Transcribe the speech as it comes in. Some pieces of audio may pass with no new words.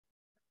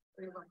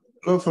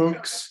Hello,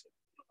 folks.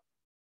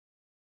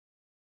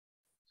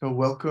 So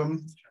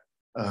welcome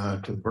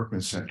to the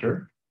Berkman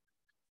Center.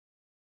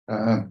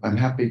 I'm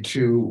happy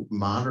to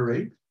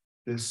moderate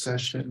this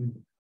session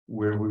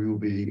where we will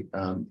be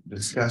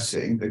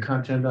discussing the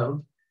content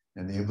of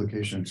and the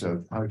implications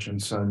of Hao-Chun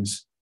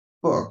Sun's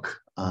book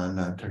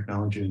on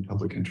technology and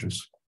public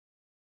interest.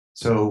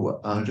 So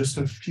just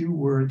a few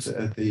words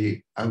at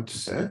the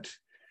outset.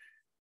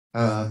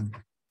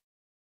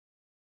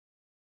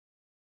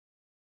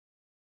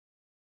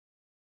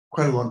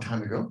 Quite a long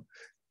time ago,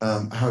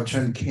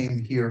 Hao-Chun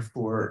came here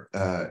for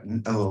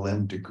an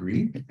LLM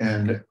degree,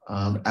 and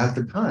at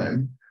the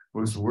time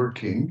was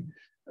working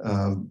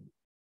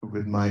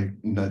with my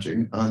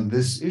nudging on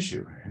this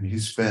issue, and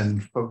he's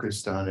been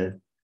focused on it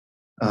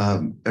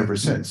ever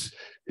since.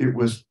 It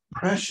was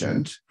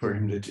prescient for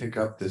him to take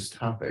up this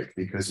topic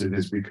because it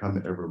has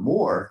become ever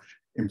more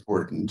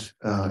important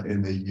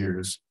in the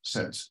years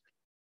since.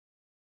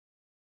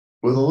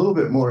 With a little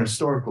bit more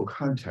historical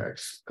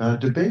context,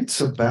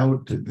 debates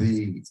about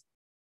the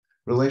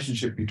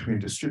relationship between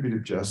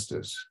distributive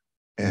justice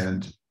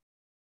and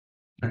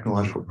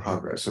technological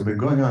progress have been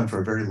going on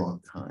for a very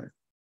long time.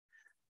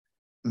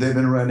 They've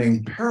been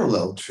running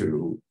parallel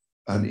to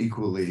an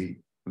equally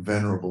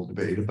venerable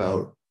debate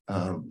about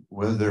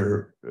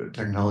whether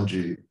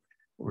technology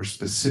or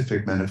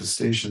specific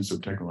manifestations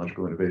of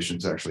technological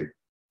innovations actually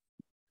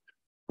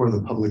for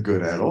the public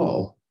good at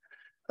all.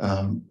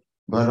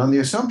 But on the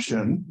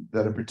assumption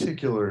that a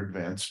particular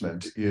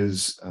advancement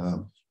is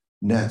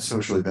net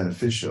socially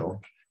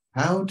beneficial,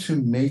 how to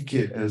make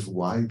it as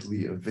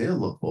widely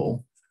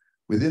available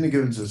within a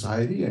given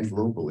society and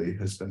globally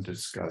has been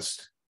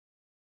discussed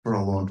for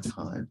a long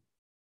time.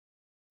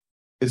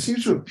 It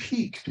seems to have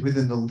peaked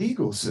within the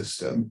legal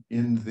system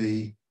in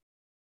the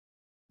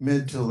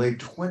mid to late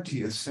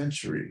 20th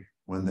century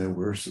when there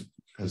were,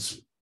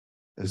 as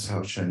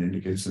Hao-Chun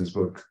indicates in his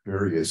book,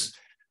 various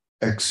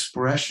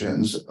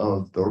expressions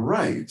of the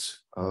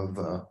rights of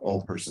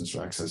all persons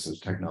to access this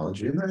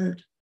technology, and then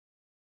it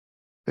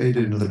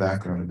faded into the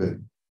background a bit.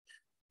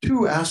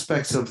 Two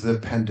aspects of the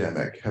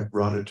pandemic have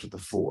brought it to the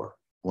fore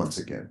once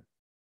again.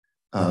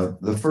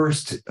 The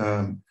first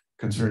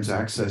concerns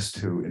access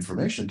to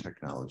information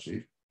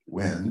technology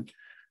when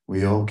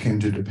we all came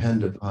to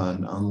depend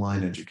upon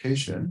online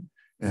education,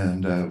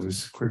 and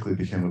it quickly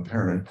became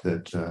apparent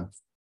that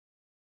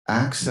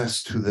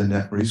access to the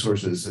net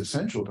resources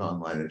essential to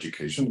online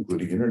education,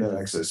 including internet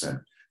access and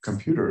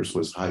computers,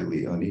 was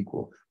highly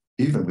unequal,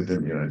 even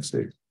within the United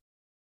States.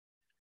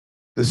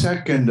 The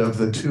second of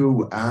the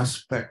two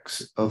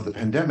aspects of the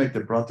pandemic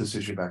that brought this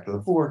issue back to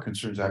the fore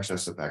concerns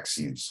access to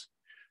vaccines.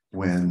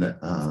 When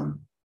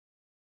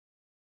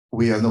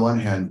we, on the one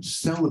hand,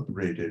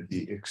 celebrated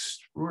the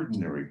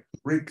extraordinary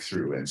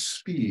breakthrough and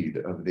speed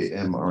of the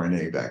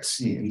mRNA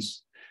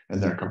vaccines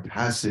and their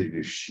capacity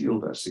to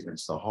shield us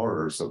against the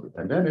horrors of the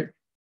pandemic,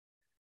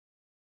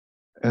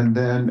 and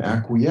then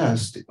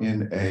acquiesced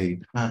in a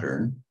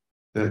pattern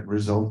that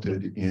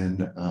resulted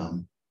in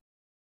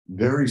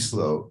very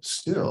slow,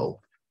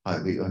 still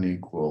highly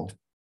unequal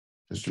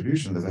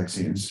distribution of the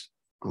vaccines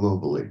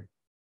globally,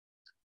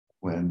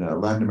 when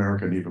Latin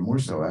America and even more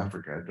so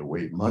Africa had to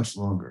wait much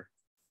longer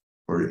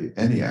for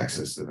any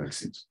access to the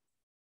vaccines.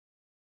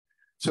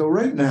 So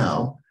right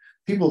now,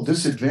 people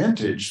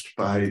disadvantaged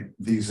by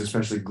these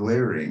especially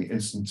glaring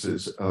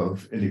instances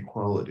of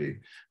inequality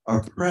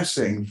are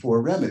pressing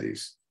for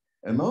remedies.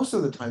 And most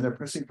of the time, they're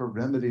pressing for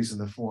remedies in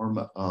the form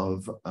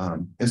of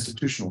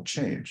institutional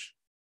change,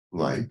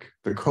 like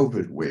the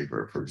COVID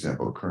waiver, for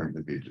example,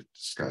 currently being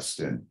discussed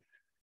in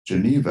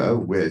Geneva,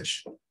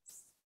 which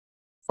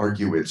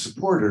argue its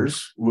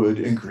supporters would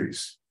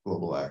increase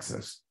global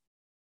access.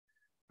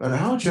 But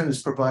Hao-Chun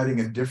is providing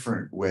a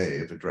different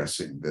way of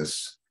addressing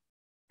this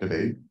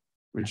debate,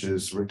 which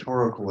is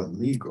rhetorical and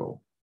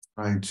legal,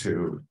 trying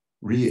to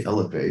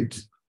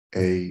re-elevate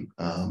a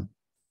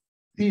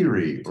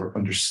theory or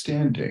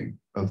understanding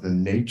of the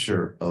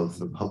nature of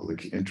the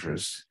public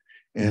interest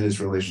and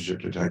its relationship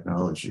to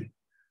technology,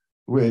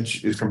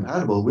 which is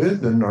compatible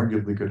with and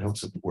arguably could help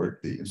support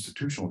the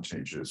institutional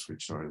changes,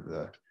 which are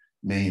the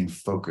main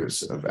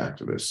focus of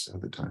activists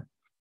at the time.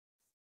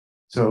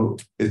 So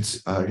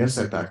it's against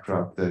that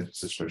backdrop that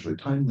it's especially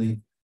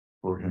timely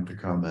for him to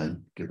come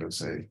and give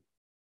us a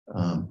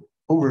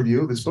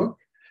overview of his book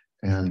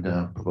and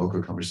provoke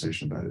a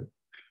conversation about it.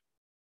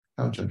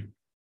 Hao-Chun.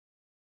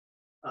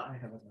 I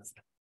have a message.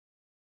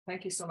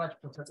 Thank you so much,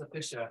 Professor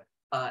Fisher.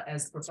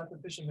 As Professor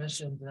Fisher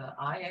mentioned,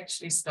 I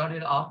actually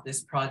started off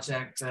this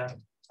project as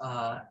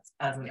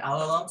an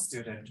LLM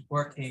student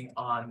working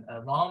on a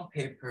long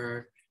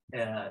paper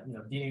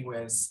dealing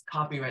with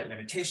copyright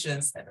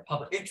limitations and the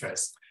public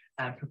interest.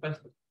 And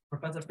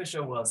Professor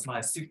Fisher was my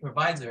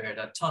supervisor at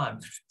that time.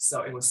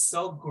 So it was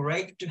so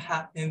great to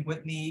have him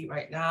with me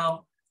right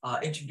now,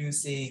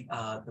 introducing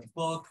the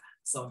book.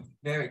 So I'm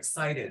very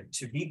excited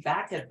to be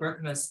back at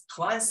Berkman's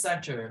Klein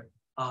Center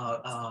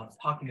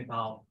talking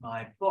about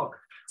my book.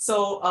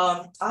 So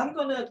I'm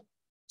going to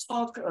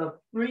talk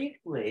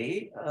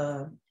briefly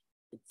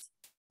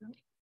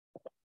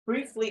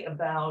briefly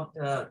about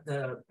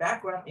the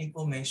background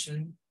information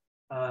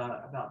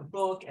about the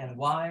book and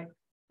why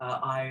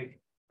I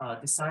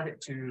decided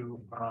to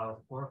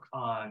work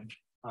on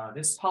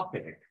this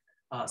topic.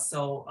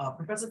 So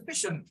Professor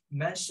Fisher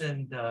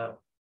mentioned the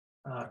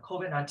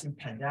COVID-19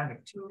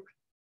 pandemic, two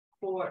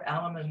core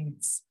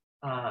elements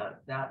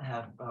that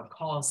have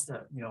caused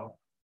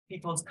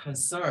people's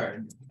concern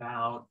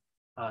about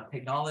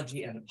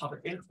technology and the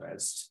public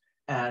interest.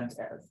 And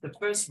the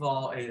first of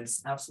all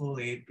is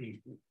absolutely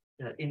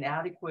the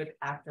inadequate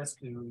access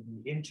to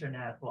the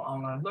internet for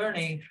online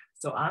learning.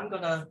 So I'm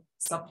gonna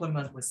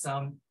supplement with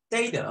some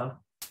data.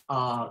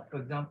 For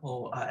example,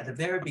 at the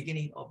very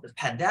beginning of the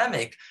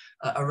pandemic,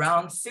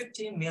 around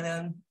 15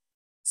 million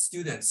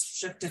students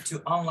shifted to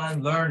online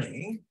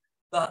learning,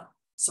 but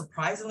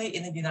surprisingly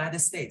in the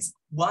United States,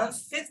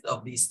 1/5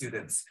 of these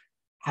students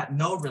had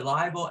no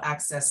reliable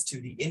access to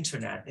the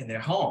internet in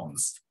their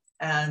homes.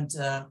 And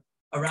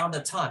around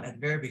the time, at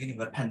the very beginning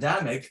of the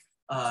pandemic,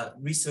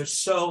 research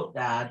showed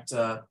that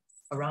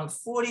around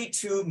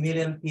 42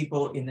 million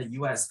people in the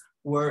US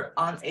were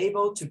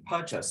unable to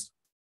purchase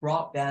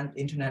broadband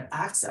internet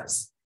access.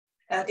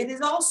 And it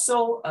is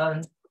also a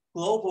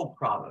global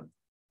problem.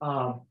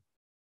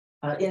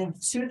 In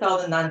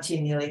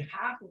 2019, nearly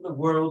half of the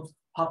world's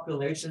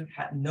population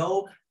had no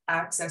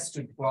access to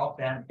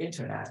broadband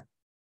internet.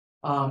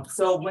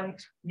 So when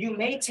you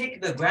may take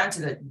the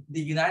granted that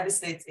the United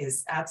States is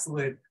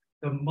absolutely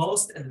the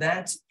most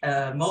advanced,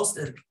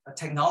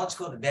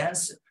 technological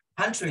advanced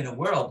country in the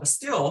world, but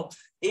still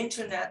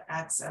internet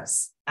access,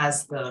 as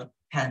the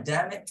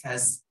pandemic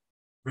has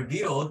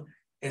revealed,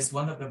 is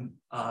one of the,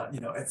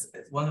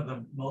 it's one of the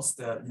most,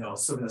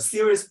 sort of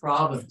serious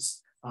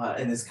problems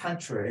in this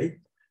country.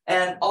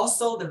 And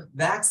also the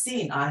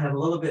vaccine, I have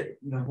a little bit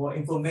more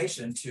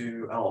information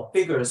or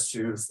figures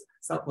to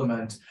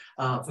supplement.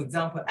 For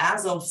example,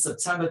 as of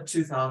September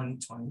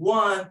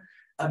 2021,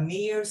 a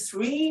mere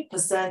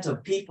 3%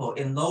 of people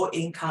in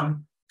low-income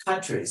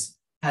countries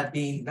had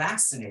been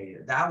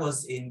vaccinated. That was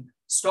in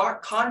stark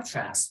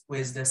contrast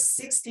with the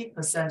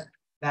 60%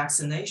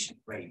 vaccination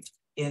rate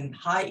in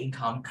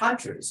high-income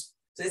countries.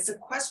 So it's a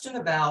question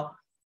about,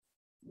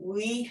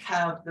 we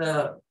have the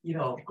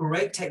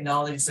great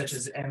technology such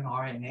as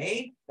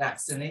mRNA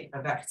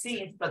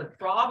vaccines, but the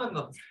problem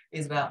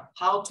is about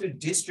how to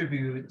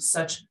distribute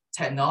such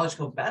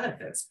technological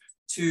benefits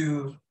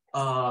to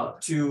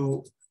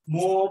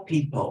more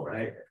people,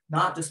 right?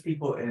 Not just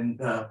people in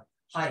the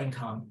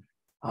high-income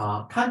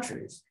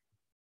countries.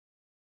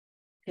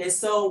 Okay,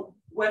 so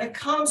when it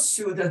comes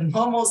to the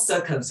normal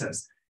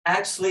circumstances,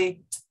 actually,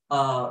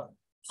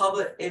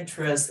 public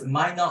interest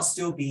might not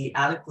still be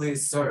adequately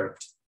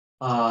served.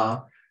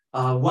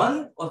 One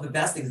of the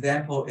best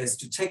example is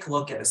to take a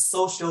look at the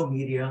social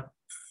media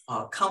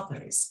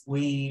companies.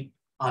 We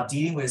are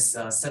dealing with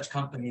such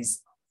companies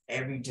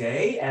every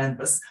day, and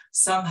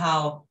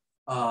somehow,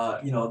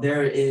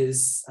 there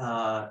is,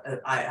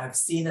 I've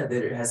seen that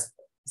there has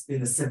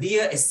been a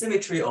severe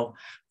asymmetry of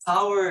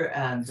power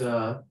and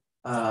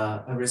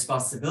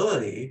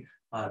responsibility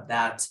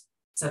that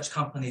such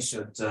companies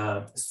should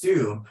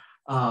assume.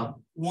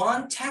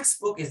 One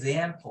textbook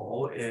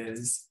example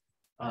is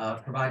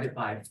provided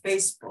by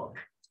Facebook.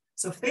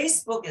 So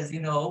Facebook, as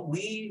you know,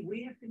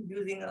 we have been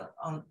using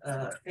on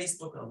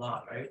Facebook a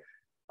lot, right?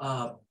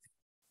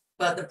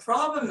 But the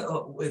problem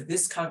with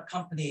this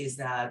company is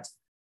that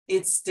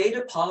its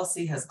data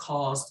policy has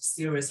caused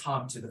serious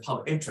harm to the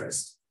public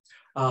interest.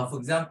 For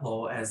example,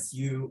 as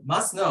you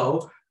must know,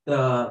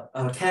 the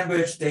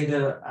Cambridge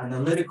Data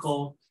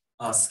Analytical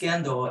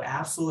scandal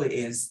absolutely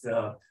is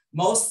the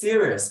most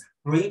serious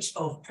breach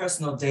of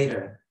personal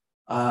data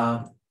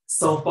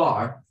so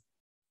far.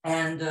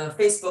 And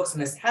Facebook's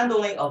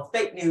mishandling of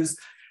fake news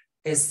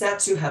is said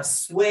to have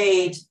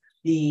swayed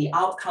the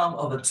outcome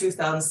of the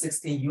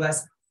 2016 US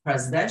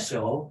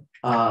presidential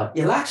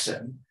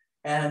election.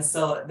 And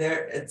so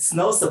it's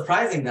no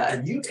surprising that a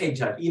UK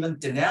judge even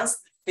denounced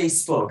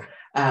Facebook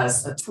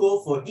as a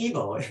tool for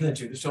evil in the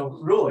judicial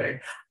ruling.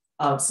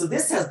 So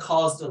this has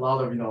caused a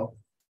lot of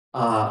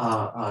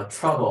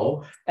trouble.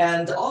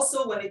 And also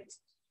when it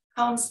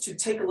comes to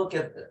take a look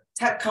at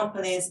tech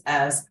companies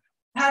as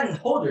patent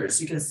holders,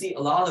 you can see a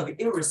lot of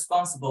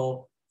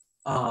irresponsible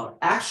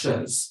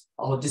actions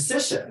or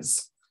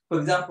decisions. For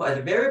example, at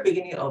the very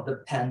beginning of the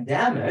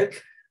pandemic,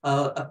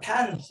 a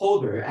patent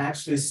holder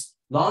actually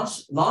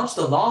launched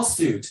a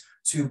lawsuit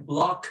to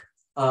block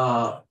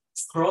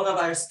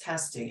coronavirus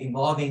testing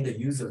involving the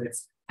use of its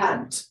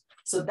patent.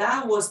 So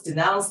that was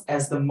denounced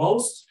as the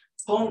most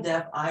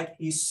tone-deaf IP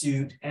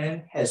suit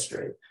in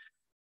history.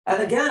 And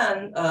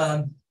again,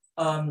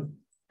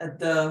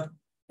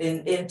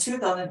 in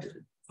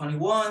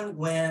 2021,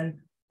 when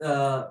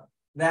the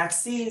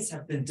vaccines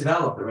have been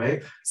developed,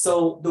 right?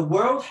 So the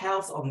World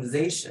Health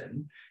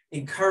Organization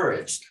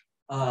encouraged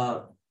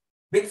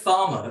Big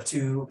Pharma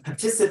to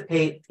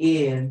participate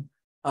in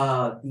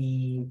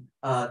the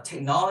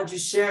technology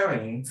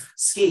sharing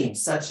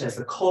schemes, such as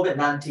the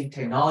COVID-19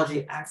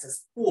 Technology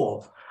Access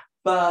Pool.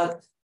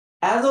 But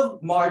as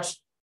of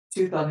March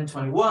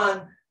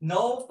 2021,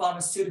 no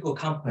pharmaceutical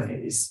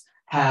companies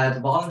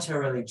had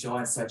voluntarily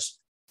joined such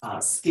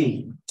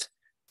scheme.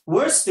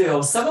 Worse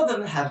still, some of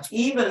them have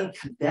even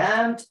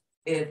condemned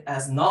it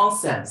as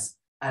nonsense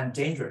and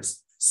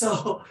dangerous.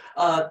 So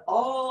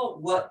all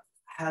what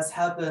has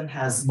happened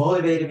has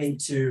motivated me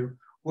to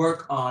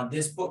work on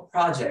this book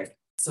project.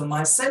 So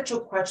my central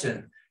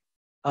question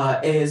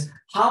is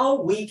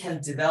how we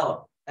can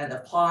develop and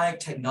apply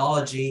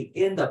technology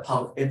in the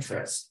public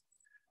interest.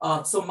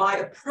 So my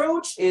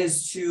approach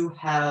is to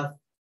have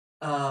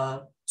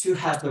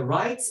the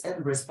rights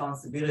and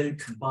responsibility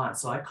combined.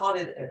 So I call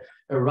it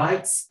a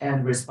rights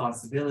and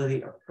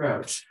responsibility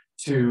approach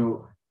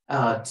to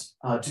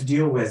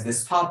deal with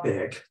this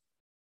topic.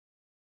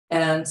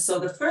 And so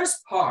the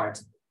first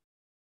part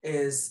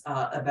is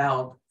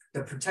about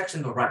the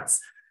protection of rights.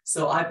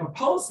 So I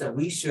propose that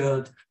we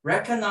should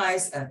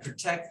recognize and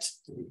protect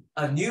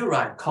a new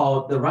right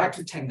called the right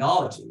to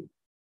technology.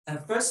 And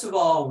first of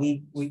all,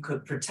 we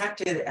could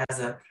protect it as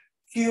a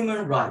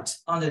human right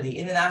under the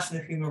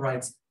international human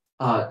rights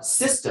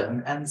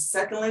system. And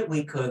secondly,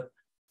 we could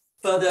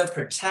further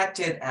protect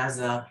it as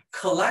a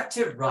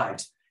collective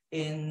right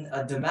in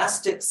a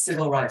domestic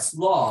civil rights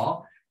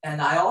law. And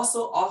I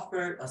also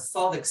offered a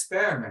thought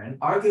experiment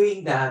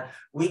arguing that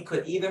we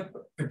could even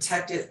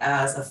protect it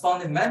as a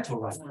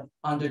fundamental right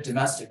under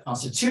domestic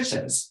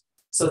constitutions.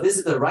 So this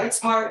is the rights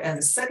part. And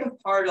the second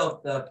part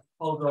of the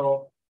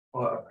proposal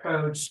or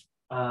approach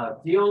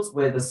deals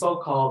with the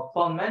so-called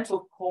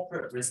fundamental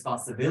corporate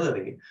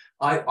responsibility.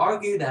 I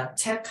argue that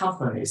tech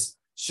companies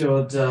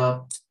should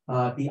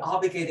be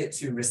obligated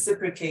to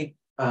reciprocate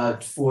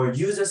for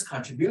users'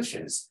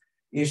 contributions.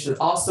 You should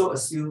also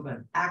assume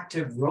an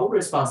active role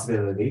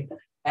responsibility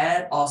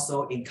and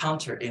also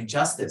encounter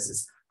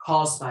injustices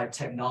caused by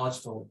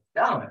technological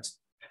development.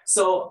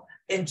 So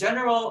in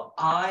general,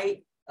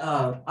 I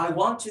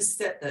want to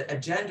set the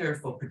agenda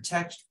for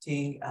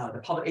protecting the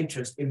public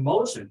interest in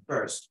motion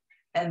first.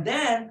 And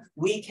then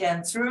we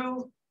can,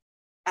 through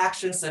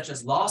actions such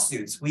as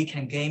lawsuits, we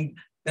can gain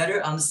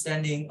better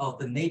understanding of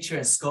the nature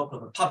and scope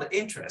of the public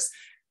interest.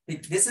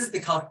 This is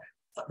because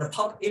the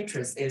public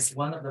interest is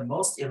one of the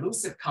most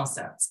elusive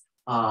concepts.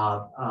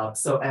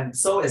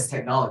 So is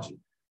technology.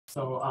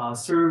 So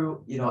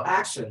through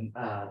action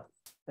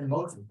and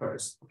motion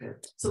first. Okay.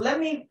 So let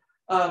me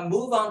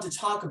move on to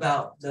talk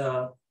about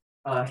the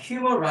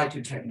human right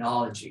to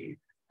technology.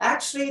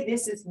 Actually,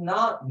 this is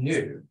not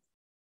new.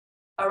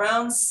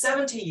 Around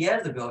 70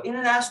 years ago,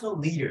 international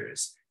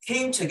leaders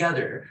came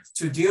together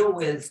to deal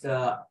with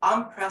the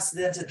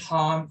unprecedented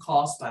harm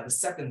caused by the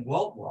Second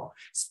World War,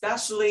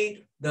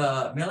 especially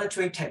the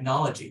military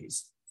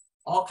technologies.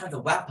 All kinds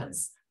of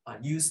weapons are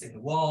used in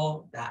the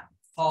war that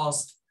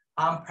caused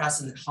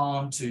unprecedented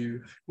harm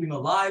to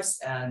human lives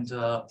and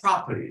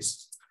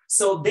properties.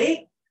 So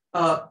they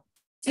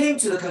came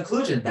to the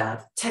conclusion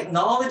that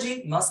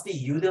technology must be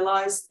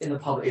utilized in the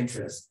public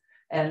interest.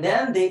 And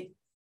then they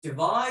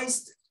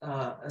devised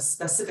a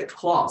specific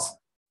clause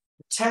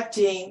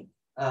protecting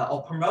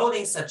or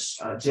promoting such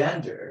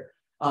gender.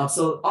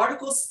 So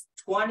Article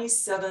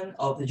 27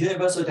 of the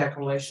Universal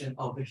Declaration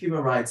of the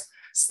Human Rights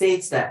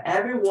states that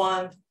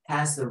everyone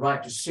has the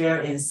right to share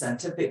in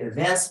scientific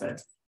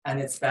advancement and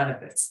its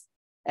benefits.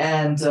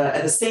 And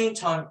at the same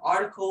time,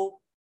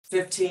 Article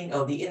 15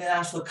 of the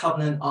International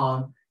Covenant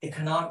on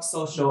Economic,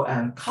 Social,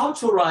 and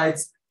Cultural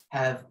Rights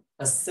have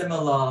a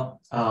similar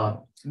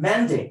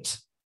mandate.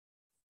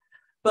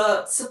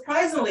 But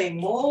surprisingly,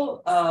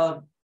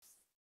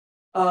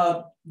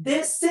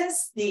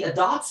 since the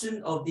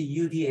adoption of the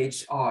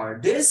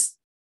UDHR, this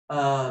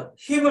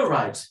human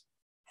right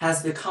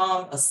has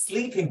become a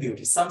sleeping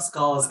beauty. Some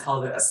scholars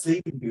call it a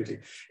sleeping beauty.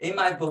 In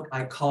my book,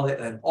 I call it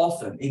an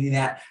orphan in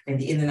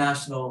the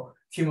international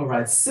human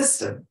rights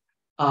system.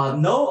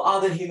 No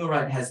other human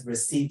right has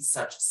received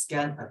such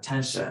scant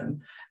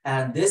attention,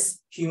 and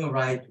this human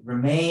right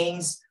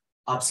remains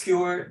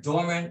obscure,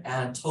 dormant,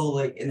 and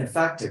totally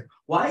ineffective.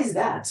 Why is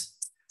that?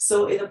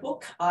 So in the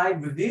book, I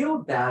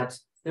revealed that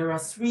there are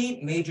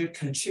three major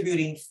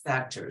contributing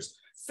factors.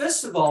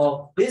 First of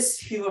all, this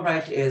human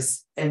right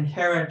is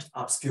inherent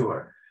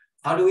obscure.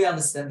 How do we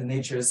understand the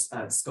nature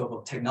and scope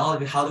of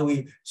technology? How do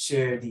we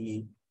share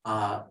the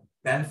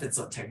benefits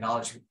of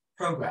technology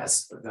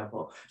progress, for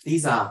example?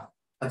 These are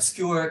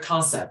obscure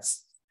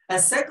concepts.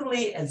 And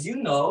secondly, as you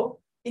know,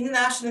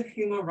 international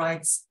human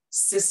rights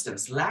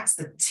systems lacks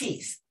the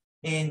teeth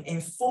in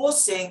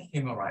enforcing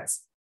human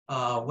rights.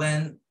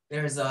 When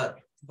there's a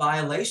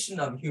violation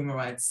of human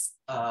rights,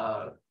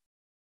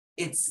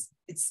 it's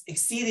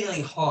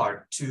exceedingly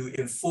hard to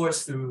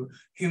enforce through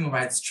human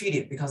rights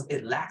treaty because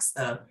it lacks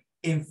the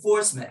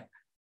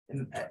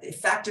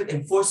effective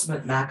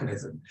enforcement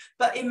mechanism.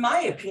 But in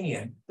my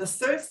opinion, the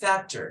third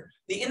factor,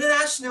 the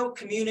international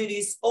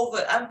community's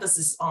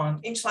overemphasis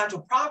on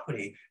intellectual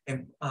property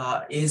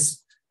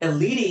is a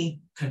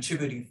leading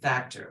contributing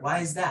factor. Why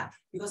is that?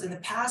 Because in the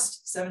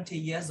past 70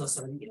 years or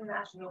so, the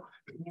international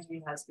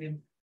community has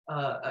been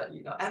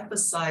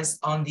emphasized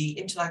on the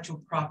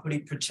intellectual property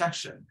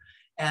protection,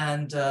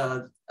 and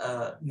a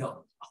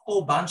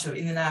whole bunch of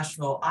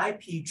international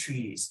IP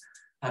treaties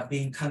have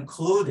been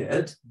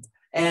concluded.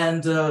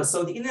 And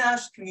so the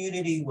international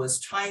community was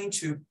trying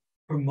to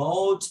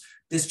promote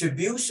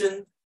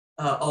distribution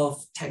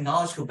of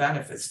technological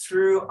benefits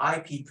through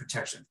IP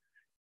protection.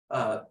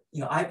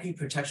 IP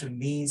protection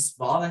means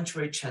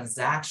voluntary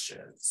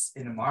transactions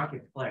in the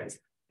marketplace.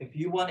 If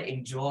you want to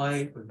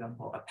enjoy, for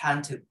example, a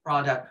patented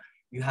product,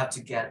 you have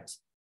to get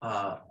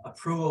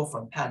approval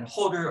from patent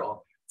holder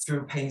or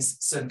through paying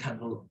certain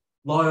kind of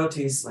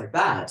loyalties like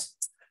that.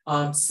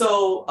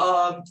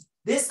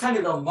 This kind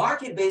of a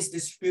market-based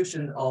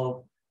distribution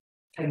of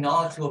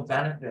technological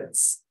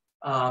benefits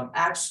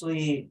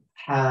actually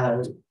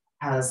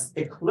has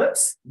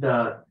eclipsed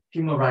the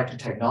human right to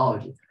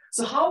technology.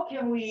 So how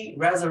can we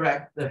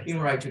resurrect the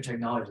human right to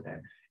technology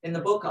then? In the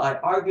book, I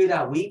argue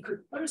that we could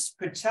first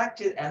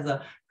protect it as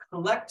a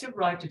collective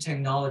right to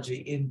technology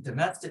in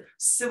domestic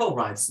civil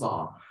rights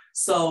law.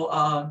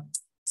 So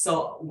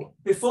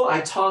before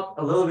I talk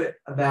a little bit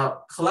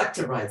about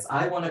collective rights,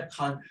 I want to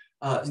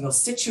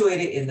situate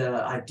it in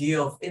the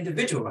idea of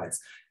individual rights.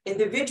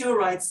 Individual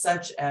rights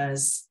such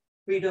as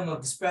freedom of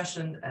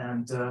expression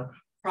and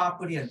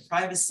property and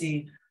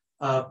privacy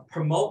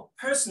promote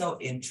personal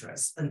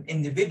interests, an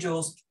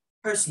individual's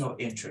personal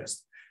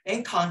interest.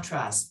 In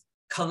contrast,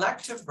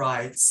 collective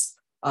rights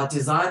are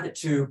designed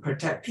to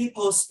protect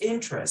people's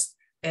interest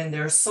and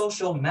their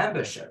social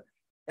membership.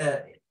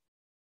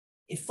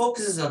 It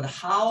focuses on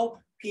how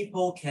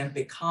people can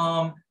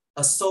become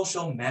a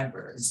social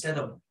member instead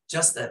of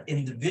just an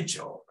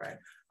individual, right?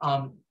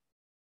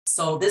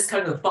 So this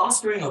kind of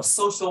fostering of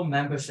social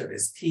membership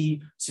is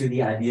key to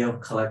the idea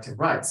of collective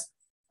rights.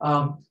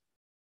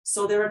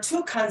 So there are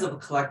two kinds of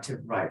collective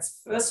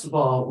rights. First of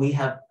all, we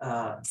have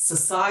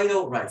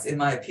societal rights. In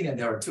my opinion,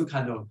 there are two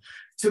kinds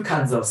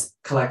of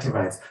collective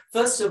rights.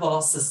 First of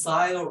all,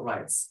 societal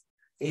rights.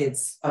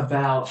 It's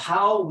about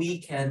how we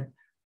can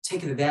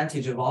take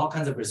advantage of all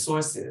kinds of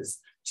resources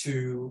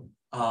to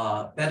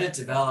better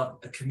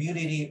develop a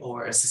community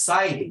or a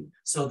society.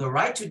 So the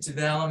right to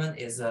development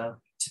is a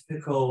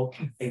typical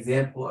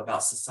example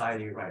about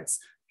society rights.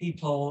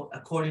 People,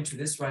 according to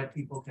this right,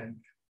 people can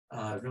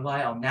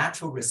rely on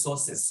natural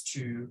resources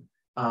to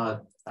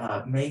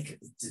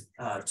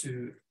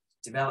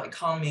develop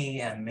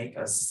economy and make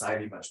a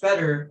society much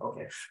better.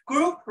 Okay,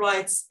 group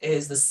rights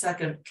is the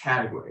second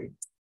category.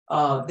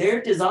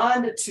 They're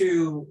designed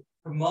to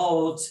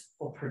promote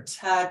or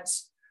protect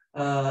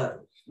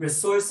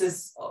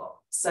resources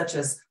such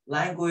as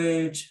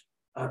language,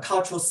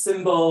 cultural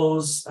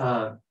symbols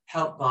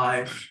held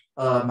by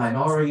a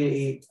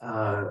minority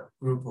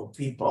group of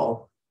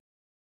people.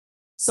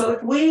 So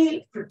if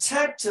we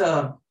protect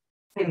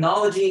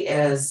technology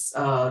as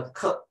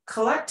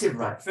collective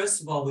right,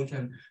 first of all, we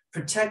can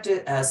protect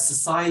it as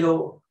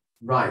societal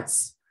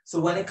rights. So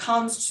when it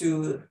comes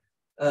to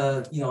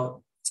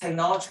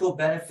technological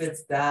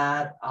benefits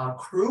that are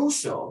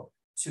crucial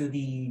to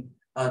the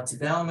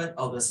development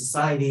of a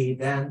society,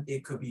 then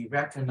it could be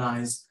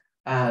recognized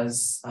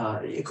as,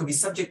 it could be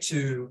subject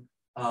to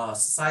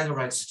societal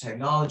rights to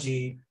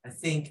technology. I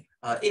think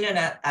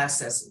internet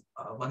access,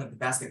 one of the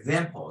best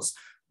examples.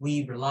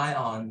 We rely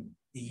on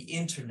the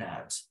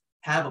internet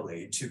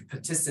heavily to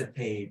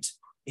participate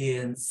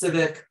in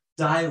civic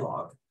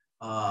dialogue.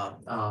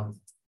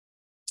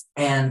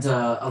 And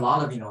a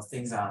lot of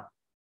things are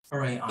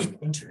occurring on the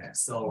internet.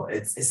 So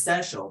it's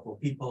essential for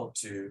people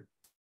to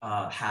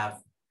have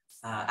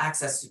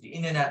access to the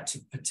internet to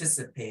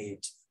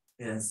participate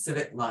in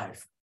civic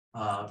life,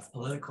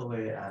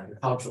 politically and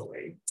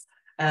culturally.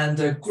 And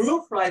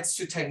group rights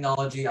to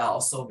technology are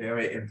also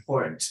very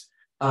important.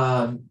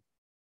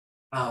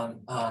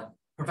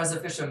 Professor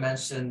Fisher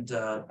mentioned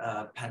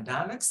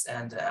pandemics,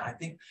 and I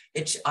think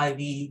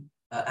HIV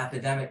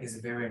epidemic is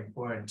a very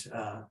important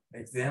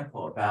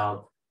example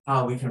about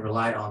how we can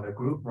rely on the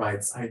group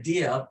rights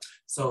idea.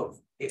 So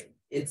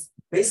it's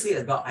basically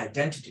about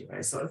identity,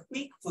 right? So if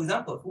we, for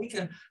example, if we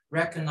can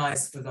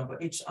recognize, for example,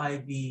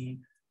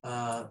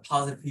 HIV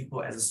positive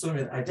people as a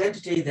certain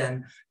identity,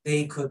 then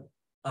they could,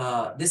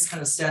 this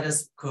kind of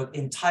status could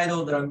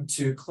entitle them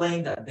to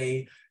claim that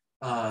they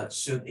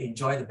should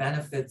enjoy the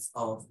benefits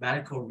of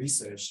medical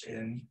research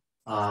in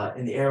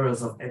the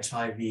areas of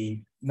HIV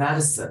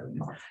medicine.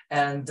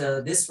 And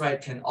this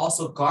right can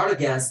also guard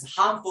against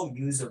harmful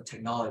use of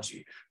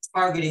technology,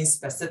 targeting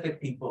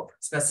specific people,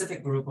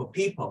 specific group of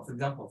people. For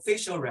example,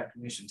 facial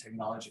recognition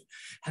technology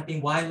have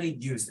been widely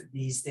used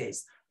these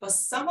days. But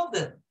some of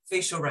the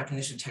facial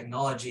recognition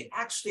technology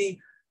actually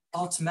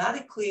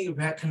automatically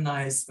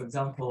recognize, for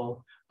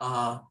example,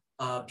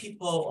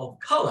 people of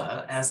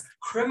color as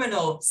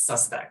criminal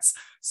suspects.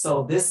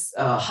 So this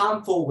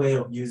harmful way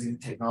of using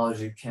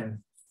technology can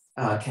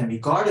be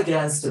guarded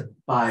against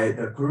by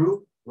the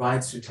group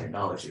rights to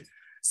technology.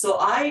 So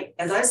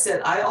as I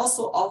said, I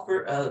also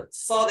offer a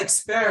thought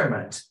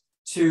experiment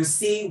to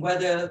see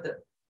whether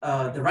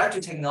the right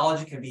to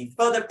technology can be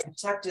further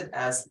protected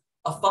as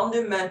a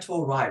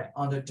fundamental right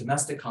under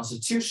domestic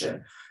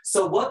constitution.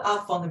 So what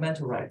are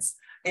fundamental rights?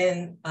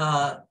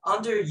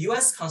 Under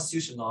US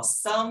constitutional law,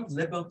 some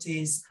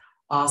liberties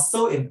are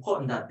so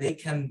important that they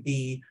can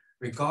be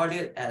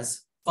regarded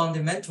as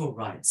fundamental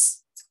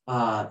rights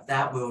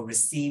that will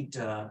receive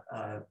the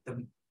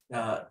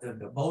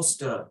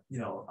most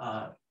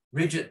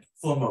rigid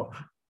form of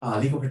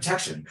legal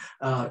protection.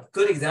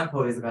 Good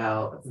example is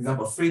about, for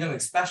example, freedom of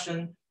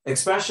expression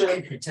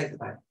protected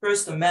by the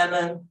First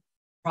Amendment,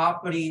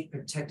 property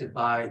protected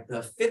by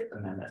the Fifth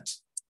Amendment.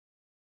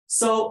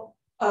 So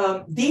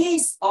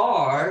these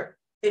are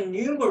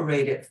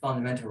enumerated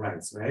fundamental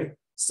rights, right?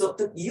 So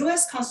the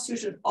US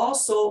Constitution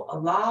also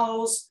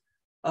allows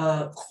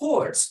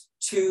courts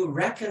to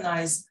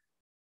recognize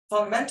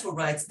fundamental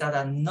rights that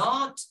are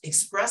not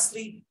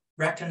expressly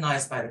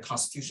recognized by the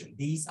Constitution.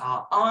 These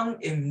are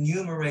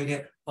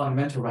unenumerated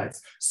fundamental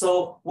rights.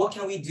 So what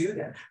can we do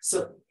then?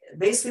 So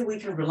basically we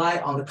can rely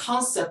on the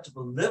concept of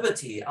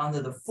liberty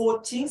under the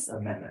 14th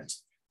Amendment.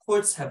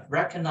 Courts have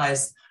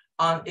recognized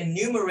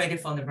unenumerated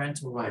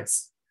fundamental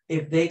rights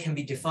if they can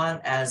be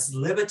defined as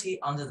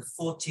liberty under the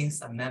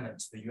 14th Amendment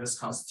to the US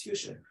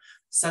Constitution,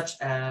 such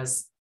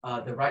as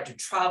the right to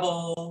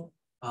travel,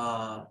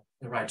 the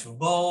right to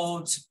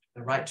vote,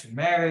 the right to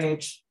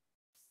marriage.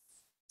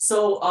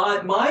 So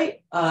in my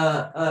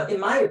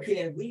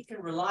opinion, we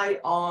can rely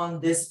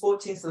on this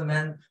 14th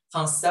Amendment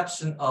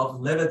conception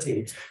of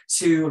liberty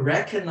to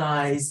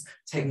recognize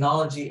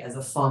technology as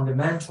a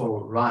fundamental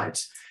right.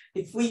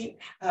 If we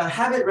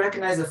have it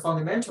recognized as a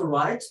fundamental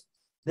right,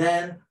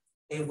 then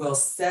it will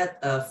set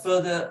a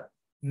further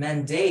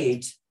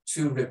mandate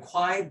to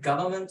require the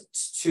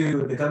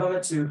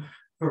government to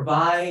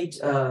provide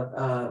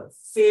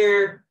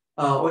fair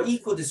or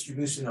equal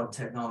distribution of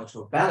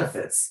technological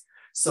benefits.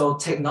 So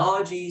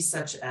technology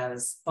such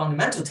as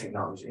fundamental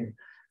technology,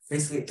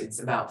 basically it's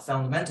about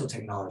fundamental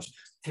technology.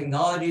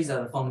 Technologies that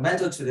are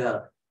fundamental to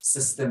the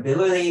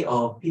sustainability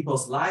of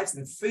people's lives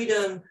and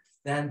freedom,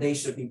 then they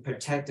should be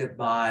protected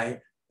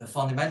by the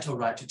fundamental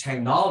right to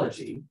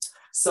technology.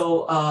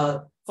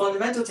 So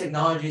fundamental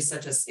technologies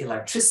such as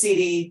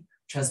electricity,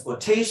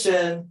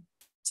 transportation,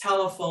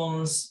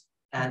 telephones,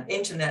 and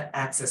internet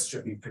access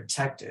should be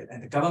protected.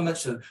 And the government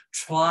should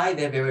try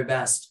their very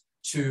best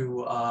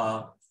to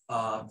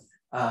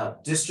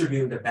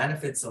distribute the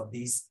benefits of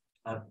these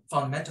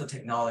fundamental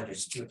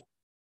technologies to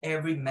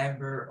every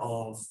member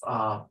of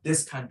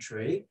this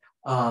country.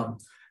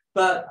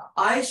 But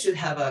I should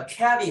have a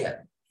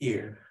caveat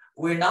here.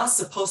 We're not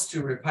supposed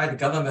to require the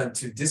government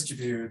to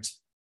distribute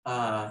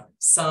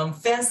some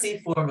fancy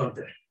form of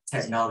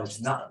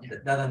technology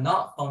that are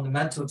not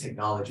fundamental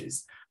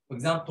technologies. For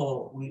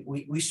example,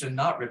 we should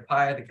not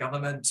require the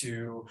government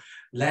to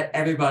let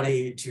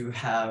everybody to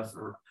have,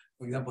 for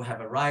example,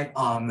 have a ride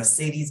on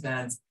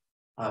Mercedes-Benz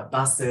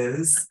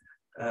buses.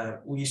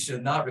 We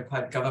should not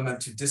require the government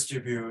to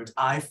distribute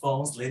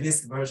iPhones,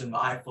 latest version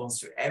of iPhones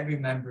to every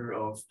member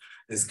of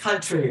this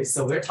country.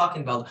 So we're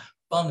talking about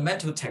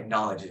fundamental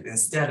technology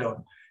instead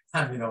of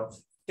kind of,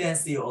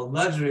 fancy or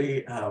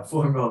luxury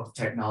form of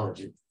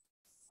technology.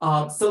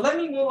 So let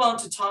me move on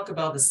to talk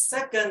about the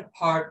second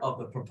part of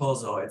the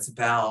proposal. It's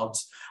about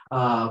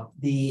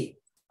the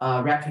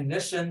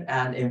recognition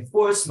and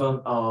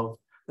enforcement of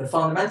the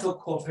fundamental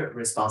corporate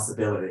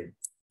responsibility.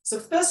 So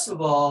first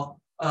of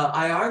all,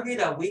 I argue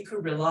that we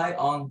could rely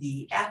on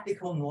the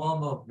ethical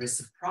norm of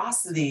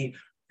reciprocity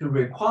to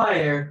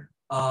require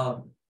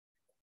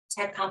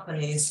tech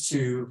companies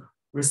to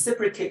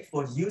reciprocate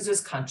for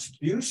users'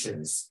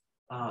 contributions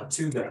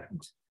to them.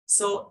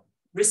 So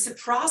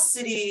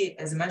reciprocity,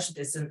 as I mentioned,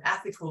 is an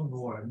ethical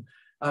norm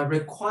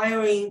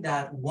requiring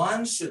that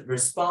one should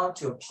respond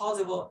to a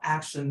positive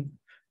action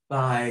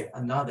by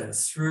another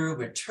through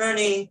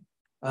returning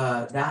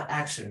that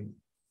action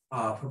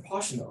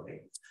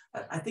proportionally.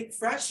 I think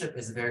friendship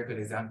is a very good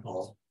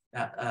example.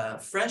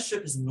 That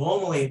friendship is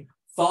normally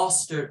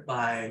fostered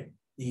by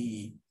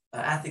the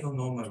ethical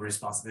norm of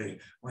responsibility.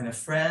 When a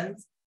friend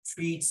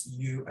treats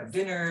you a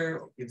dinner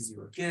or gives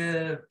you a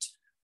gift,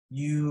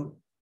 you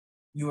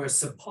are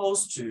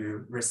supposed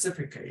to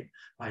reciprocate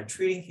by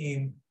treating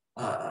him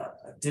a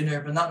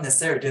dinner, but not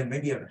necessarily dinner,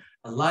 maybe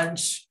a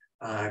lunch,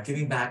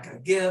 giving back a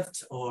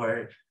gift,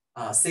 or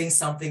saying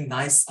something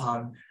nice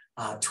on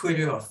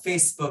Twitter or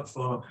Facebook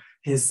for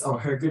his or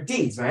her good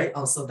deeds, right?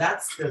 Also,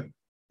 that's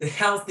the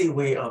healthy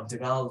way of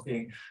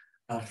developing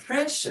a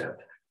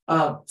friendship.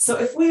 So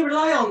if we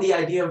rely on the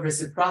idea of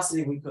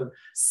reciprocity, we could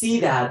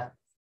see that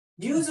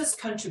users'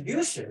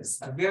 contributions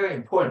are very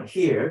important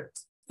here.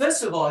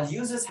 First of all,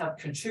 users have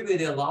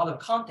contributed a lot of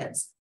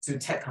contents to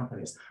tech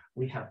companies.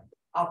 We have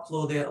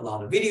uploaded a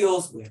lot of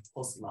videos, we have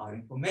posted a lot of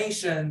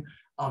information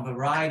on a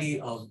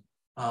variety of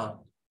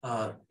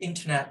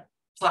internet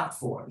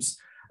platforms.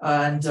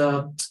 And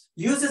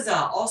users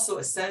are also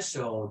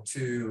essential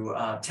to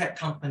tech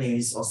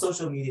companies or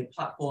social media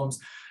platforms'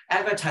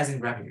 advertising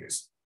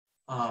revenues.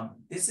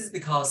 This is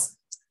because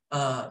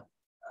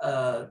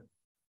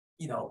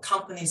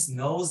companies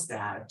knows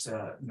that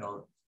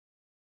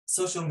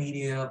social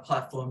media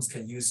platforms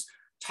can use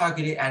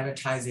targeted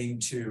advertising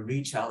to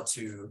reach out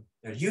to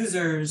their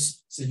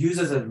users. So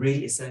users are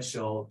really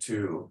essential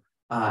to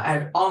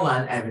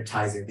online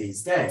advertising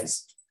these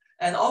days.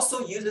 And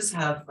also users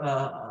have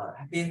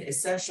been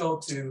essential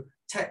to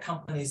tech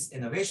companies'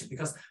 innovation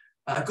because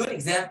A good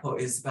example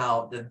is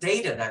about the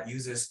data that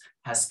users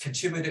has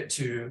contributed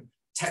to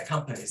tech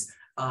companies.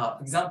 For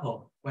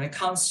example, when it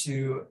comes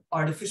to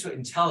artificial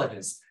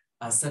intelligence,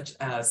 such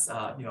as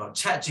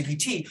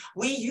ChatGPT,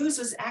 we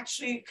users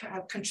actually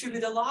have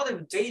contributed a lot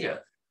of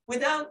data.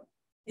 Without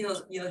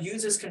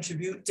users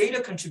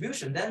data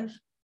contribution, then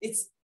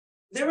it's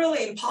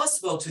literally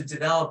impossible to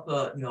develop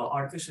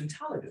artificial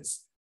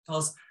intelligence,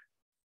 because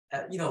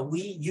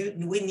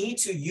we need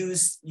to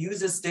use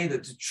users' data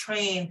to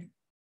train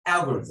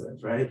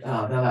algorithms, right?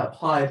 That are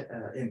applied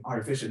in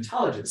artificial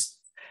intelligence.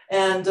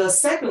 And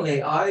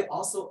secondly, I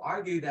also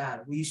argue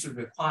that we should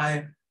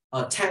require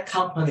tech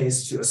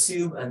companies to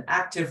assume an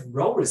active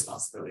role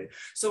responsibility.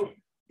 So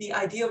the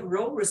idea of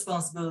role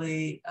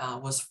responsibility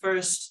was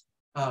first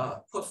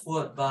put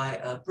forward by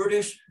a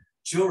British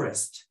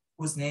jurist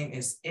whose name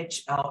is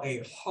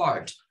H.L.A.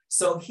 Hart.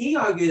 So he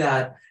argued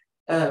that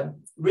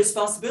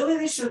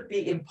responsibility should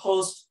be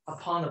imposed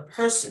upon a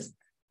person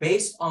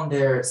based on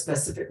their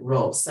specific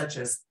roles, such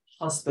as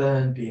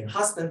being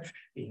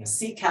a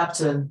sea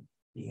captain,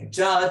 being a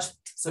judge.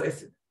 So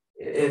if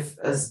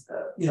as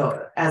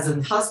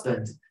a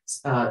husband,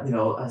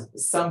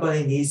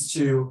 somebody needs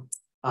to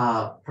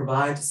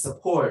provide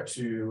support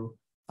to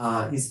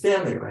his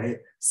family, right?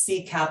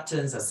 Sea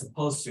captains are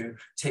supposed to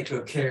take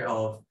good care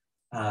of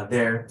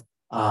their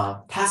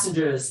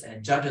passengers,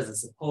 and judges are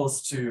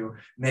supposed to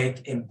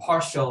make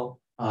impartial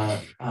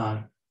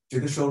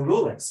judicial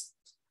rulings.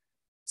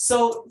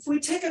 So if we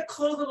take a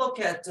closer look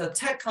at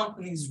tech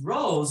companies'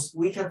 roles,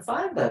 we can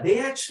find that they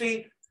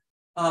actually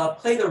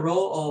play the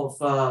role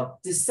of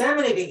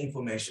disseminating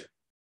information.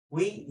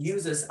 We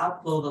users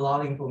upload a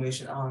lot of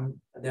information on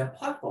their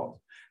platform.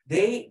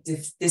 They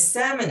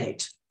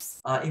disseminate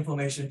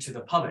information to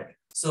the public.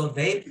 So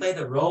they play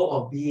the role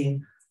of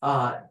being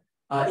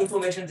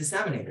information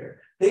disseminator.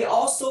 They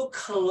also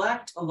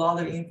collect a lot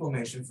of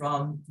information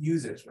from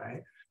users,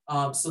 right?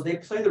 So they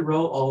play the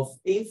role of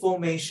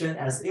information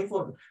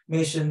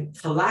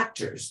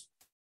collectors.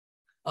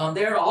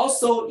 There are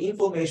also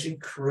information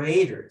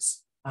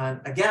creators.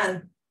 And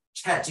again,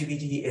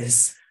 ChatGPT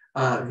is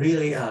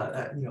really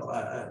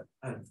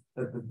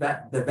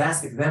the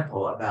best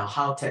example about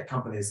how tech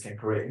companies can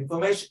create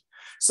information.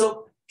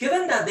 So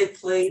given that they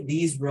play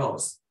these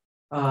roles,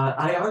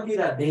 I argue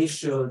that they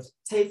should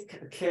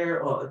take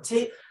care or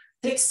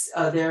takes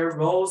their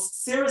roles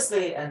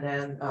seriously, and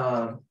then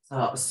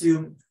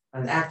assume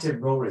an active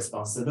role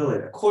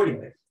responsibility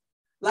accordingly.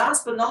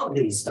 Last but not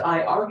least,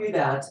 I argue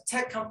that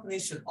tech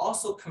companies should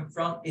also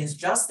confront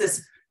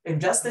injustices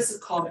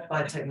caused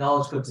by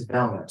technological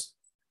development.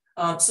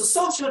 So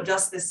social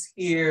justice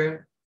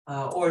here,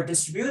 or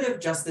distributive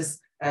justice,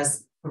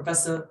 as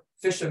Professor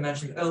Fisher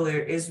mentioned earlier,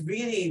 is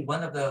really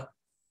one of the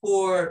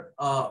core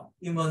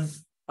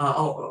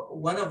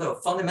one of the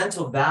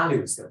fundamental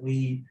values that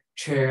we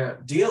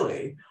share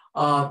dearly.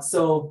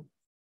 So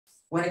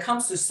when it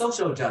comes to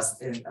social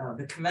justice,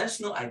 the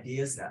conventional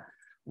ideas that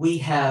we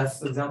have,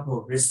 for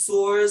example,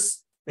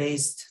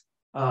 resource-based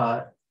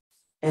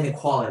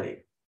inequality.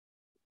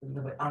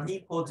 The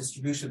unequal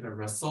distribution of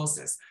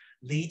resources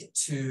lead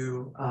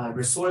to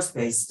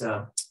resource-based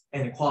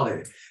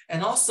inequality.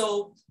 And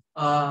also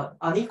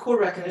unequal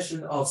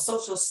recognition of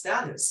social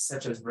status,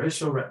 such as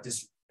racial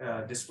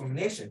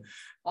discrimination,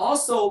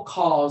 also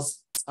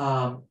cause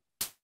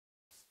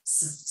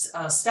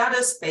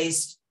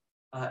status-based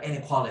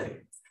inequality.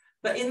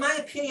 But in my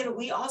opinion,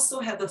 we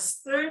also have the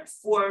third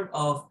form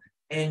of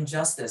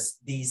injustice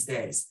these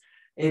days.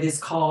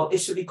 It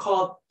should be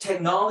called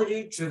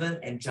technology-driven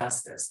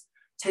injustice.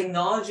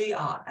 Technology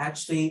are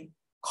actually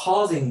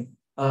causing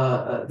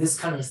this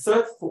kind of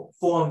third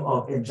form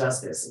of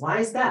injustice. Why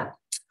is that?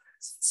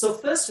 So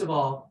first of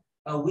all,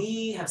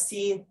 we have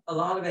seen a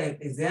lot of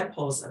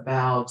examples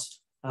about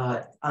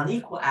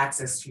unequal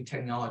access to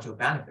technological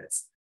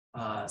benefits,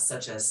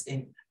 such as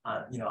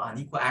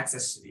unequal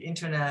access to the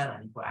internet,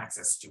 unequal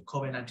access to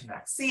COVID-19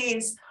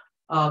 vaccines.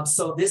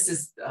 So this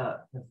is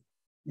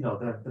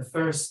the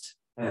first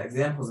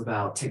examples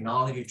about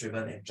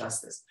technology-driven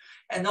injustice.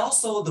 And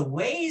also the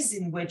ways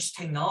in which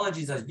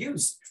technologies are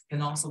used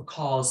can also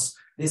cause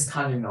this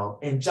kind of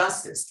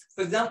injustice.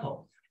 For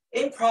example,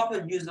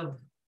 improper use of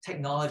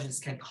technologies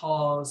can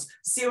cause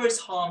serious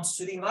harms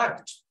to the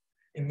environment.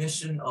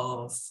 Emission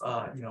of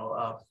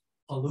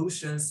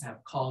pollutions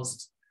have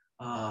caused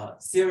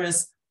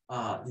serious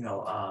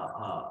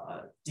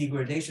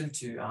degradation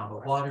to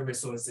water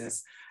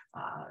resources,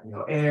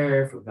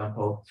 air, for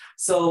example.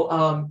 So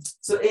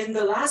in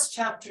the last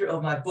chapter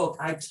of my book,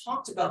 I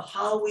talked about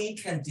how we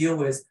can deal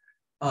with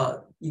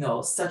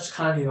such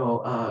kind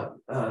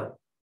of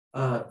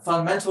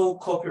fundamental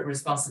corporate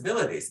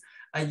responsibilities.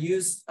 I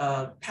used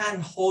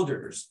patent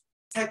holders,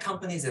 tech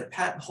companies and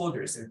patent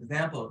holders, as an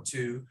example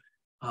to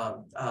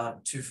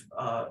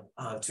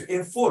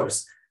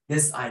enforce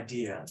this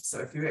idea. So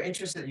if you're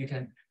interested, you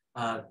can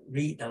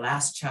read the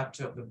last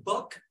chapter of the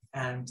book.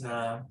 And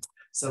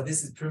so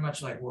this is pretty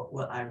much like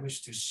what I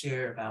wish to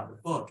share about the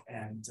book.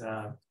 And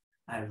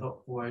I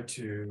look forward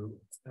to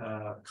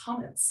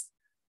comments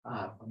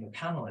from the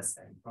panelists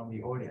and from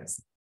the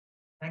audience.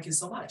 Thank you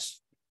so much.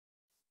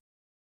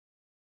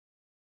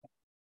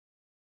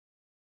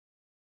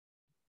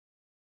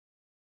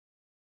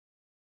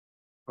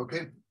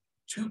 Okay,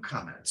 2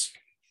 comments.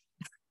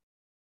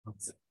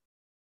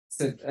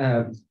 So,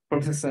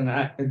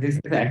 Professor, this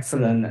is an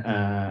excellent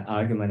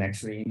argument.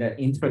 Actually, in the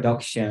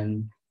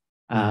introduction,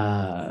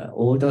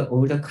 all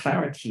the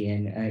clarity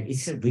and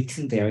it's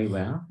written very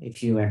well.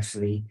 If you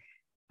actually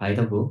buy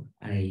the book,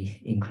 I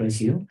encourage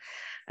you.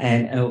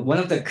 And one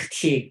of the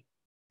critique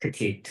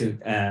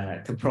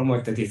to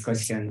promote the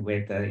discussion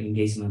with the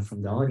engagement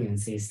from the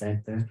audience is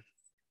that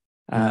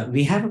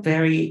we have a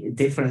very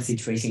different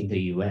situation in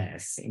the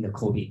US in the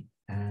COVID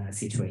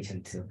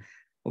situation too.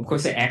 Of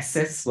course, the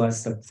access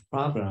was the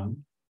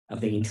problem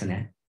of the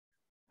internet.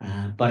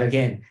 But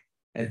again,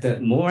 the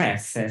more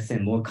access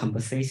and more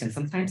conversation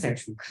sometimes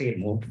actually create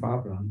more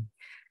problem.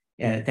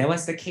 That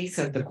was the case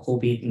of the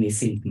COVID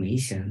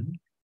misinformation.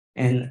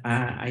 And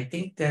I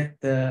think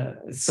that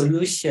the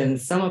solution,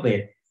 some of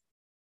it,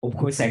 of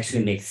course,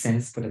 actually makes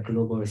sense for the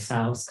global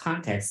South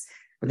context.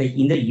 But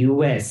in the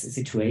US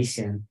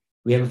situation,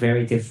 we have a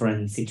very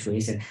different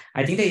situation.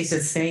 I think that it's the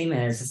same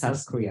as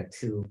South Korea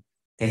too.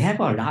 They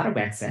have a lot of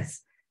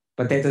access,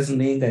 but that doesn't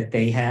mean that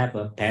they have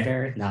a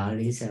better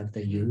knowledge of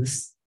the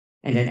use,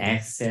 and then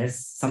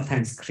access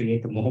sometimes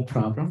create more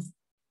problems.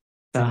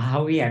 So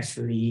how we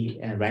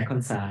actually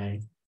reconcile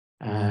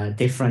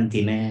different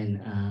demand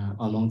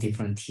among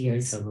different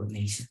tiers of a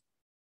nation.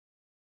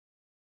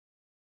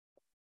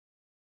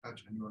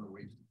 You want to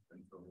wait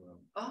until,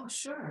 Oh,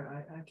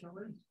 sure. I can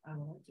wait. I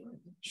will do it.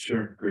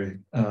 Sure, great.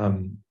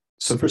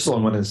 So first of all,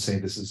 I want to say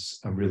this is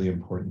a really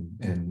important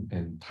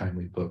and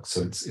timely book.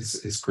 So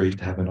it's great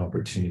to have an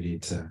opportunity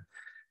to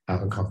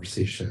have a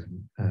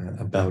conversation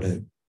about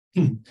it.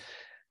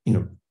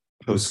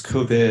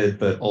 Post-COVID,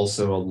 but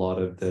also a lot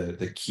of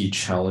the key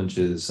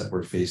challenges that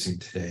we're facing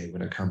today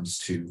when it comes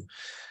to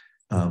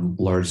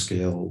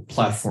large-scale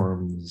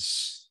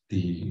platforms,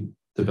 the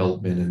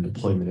development and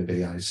deployment of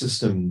AI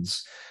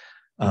systems.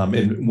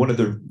 And one of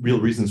the real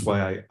reasons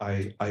why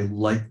I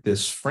like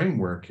this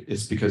framework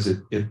is because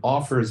it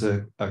offers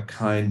a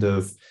kind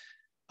of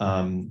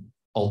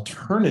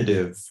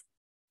alternative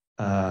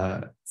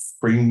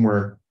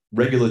framework,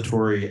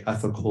 regulatory,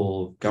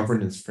 ethical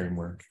governance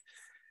framework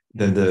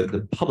than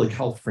the public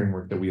health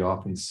framework that we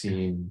often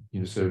see,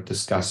 sort of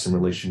discussed in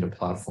relation to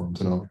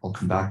platforms. And I'll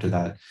come back to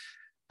that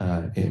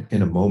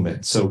in a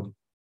moment. So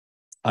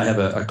I have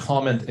a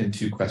comment and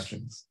 2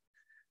 questions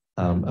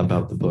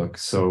about the book.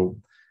 So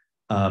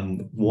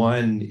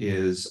one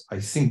is, I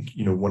think,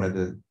 one of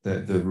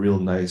the real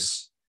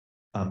nice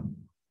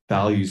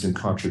values and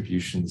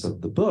contributions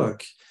of the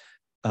book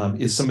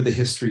is some of the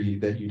history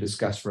that you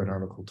discuss for in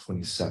Article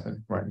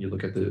 27, right? You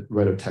look at the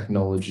right of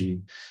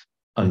technology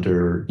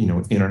under,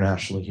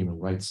 international human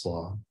rights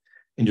law,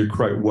 and you're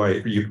quite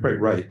right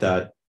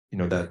that,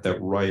 that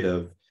right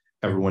of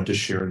everyone to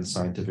share in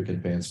scientific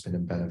advancement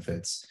and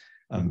benefits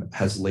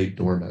has laid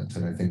dormant.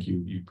 And I think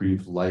you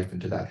breathe life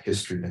into that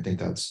history. And I think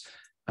that's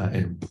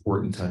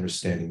important to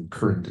understanding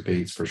current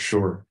debates for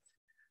sure.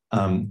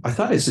 I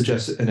thought I'd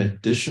suggest an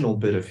additional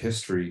bit of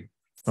history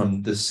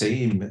from the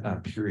same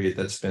period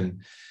that's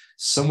been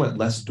somewhat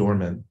less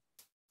dormant.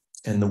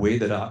 And the way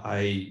that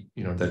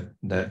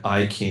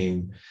I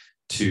came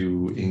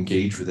to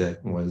engage with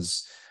it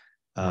was,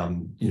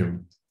 10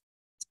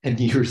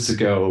 years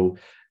ago,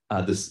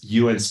 this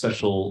UN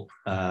Special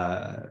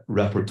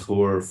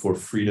Rapporteur for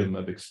Freedom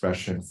of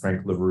Expression,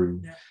 Frank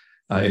LaRue,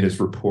 in his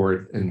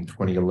report in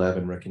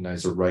 2011,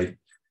 recognized a right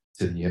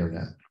to the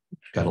internet.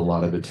 Got a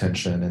lot of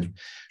attention, and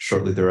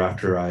shortly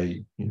thereafter,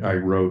 I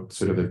wrote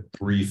sort of a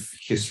brief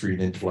history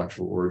and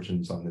intellectual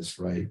origins on this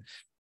right.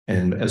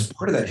 And as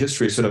part of that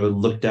history, I sort of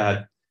looked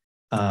at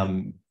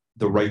the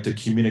right to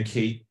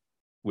communicate,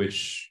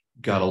 which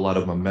got a lot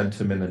of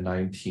momentum in the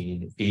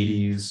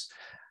 1980s,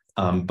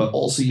 but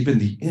also even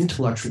the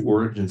intellectual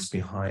origins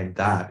behind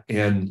that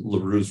and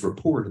LaRue's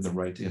report in the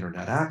right to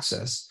internet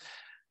access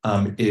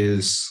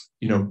is,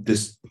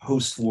 this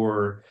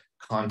post-war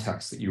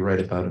context that you write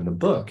about in the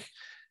book,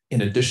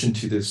 in addition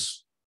to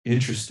this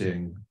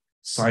interesting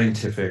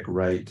scientific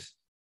right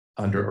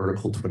under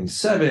Article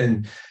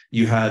 27,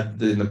 you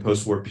had in the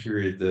post-war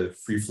period, the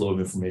free flow of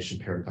information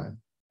paradigm,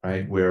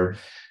 right? Where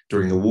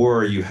during the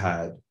war, you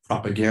had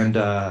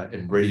propaganda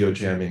and radio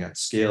jamming at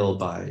scale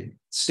by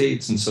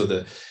states. And so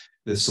the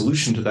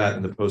solution to that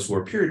in the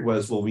post-war period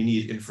was, well, we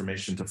need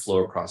information to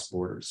flow across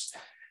borders.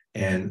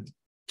 And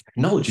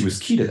technology was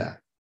key to that.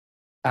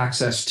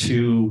 Access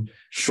to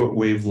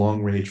shortwave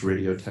long-range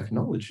radio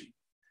technology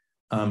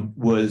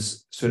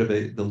was sort of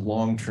the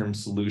long-term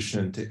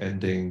solution to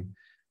ending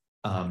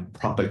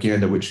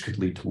propaganda, which could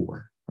lead to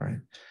war, right?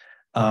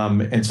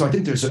 And so I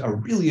think there's a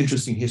really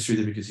interesting history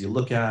there, because you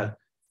look at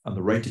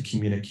the right to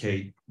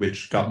communicate,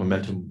 which got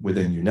momentum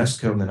within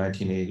UNESCO in the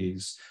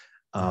 1980s,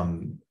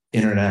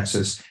 internet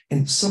access,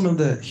 and some of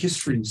the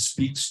history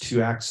speaks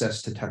to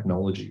access to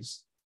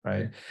technologies,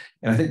 right?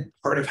 And I think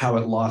part of how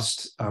it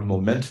lost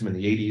momentum in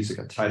the 80s, it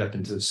got tied up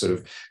into sort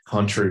of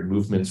contrary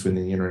movements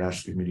within the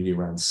international community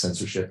around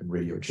censorship and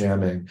radio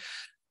jamming.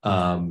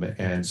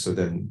 And so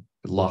then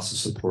it lost the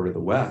support of the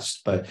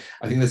West. But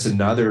I think that's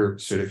another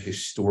sort of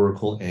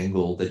historical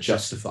angle that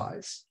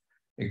justifies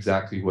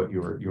exactly what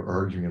you're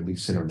arguing, at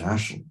least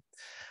internationally.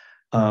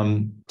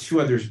 Two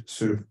other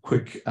sort of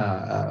quick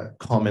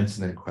comments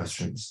and then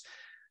questions.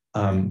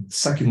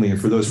 Secondly,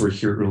 and for those who were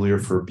here earlier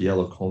for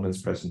Biela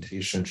Coleman's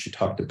presentation, she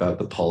talked about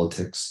the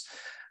politics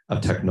of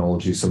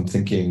technology. So I'm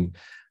thinking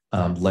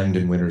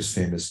Langdon Winter's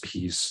famous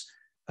piece,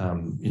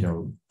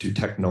 do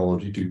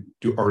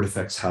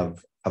artifacts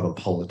have a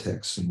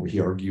politics? And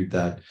he argued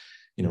that,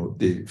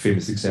 the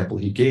famous example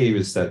he gave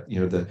is that,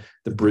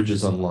 the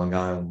bridges on Long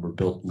Island were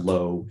built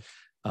low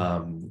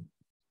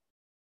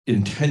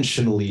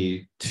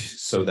intentionally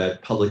so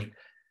that public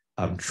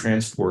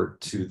transport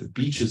to the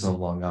beaches on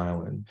Long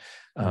Island,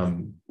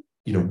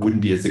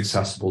 wouldn't be as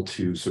accessible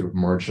to sort of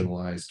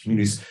marginalized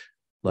communities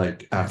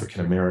like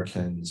African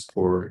Americans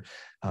or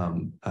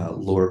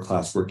lower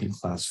class, working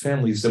class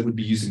families that would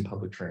be using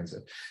public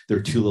transit.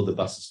 They're too low, the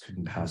buses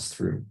couldn't pass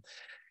through.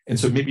 And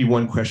so maybe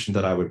one question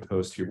that I would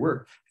pose to your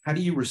work, how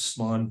do you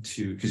respond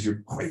to, because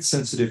you're quite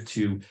sensitive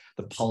to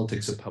the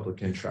politics of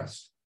public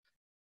interest,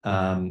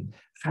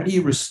 how do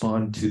you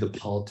respond to the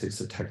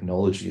politics of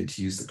technology? And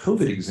to use the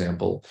COVID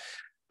example,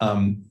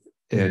 and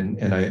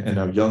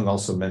Young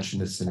also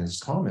mentioned this in his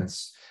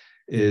comments,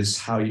 is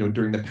how,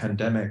 during the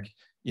pandemic,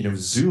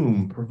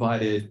 Zoom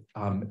provided,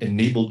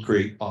 enabled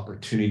great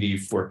opportunity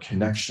for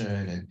connection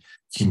and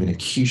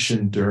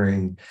communication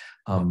during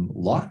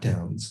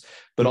lockdowns,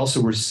 but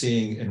also we're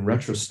seeing in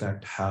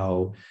retrospect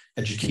how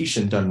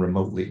education done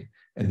remotely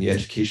and the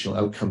educational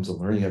outcomes and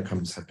learning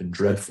outcomes have been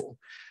dreadful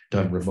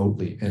done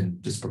remotely,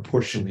 and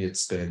disproportionately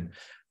it's been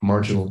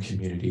marginal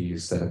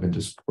communities that have been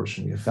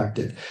disproportionately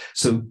affected.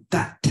 So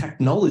that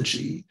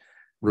technology,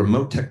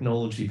 remote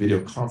technology, video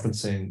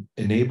conferencing,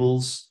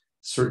 enables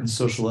certain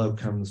social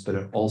outcomes, but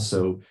it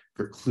also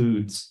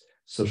precludes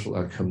social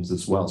outcomes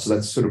as well. So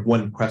that's sort of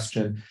one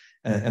question.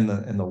 And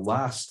the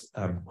last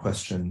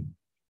question,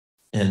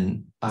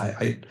 and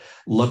I'd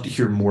love to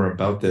hear more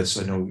about this.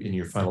 I know in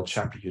your final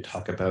chapter you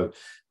talk about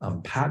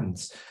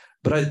patents,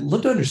 but I'd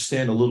love to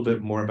understand a little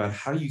bit more about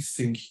how you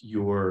think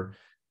your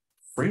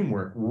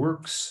framework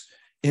works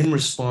in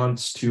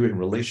response to, in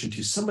relation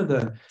to some of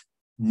the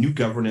new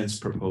governance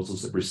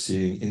proposals that we're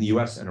seeing in the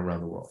US and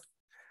around the world,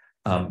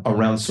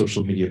 around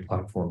social media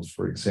platforms,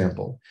 for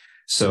example.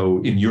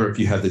 So in Europe,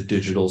 you have the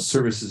Digital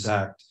Services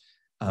Act,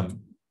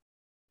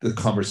 the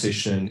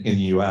conversation in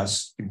the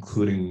US,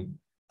 including,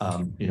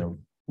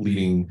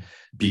 leading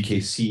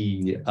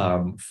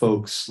BKC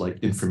folks like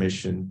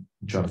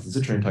Jonathan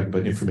Zittrain talking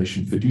about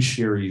information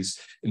fiduciaries,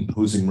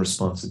 imposing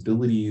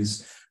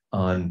responsibilities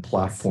on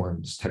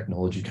platforms,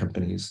 technology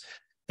companies.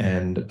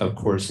 And of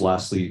course,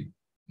 lastly,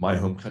 my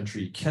home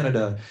country,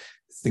 Canada,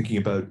 thinking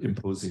about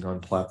imposing on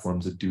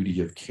platforms a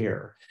duty of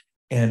care.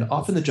 And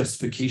often the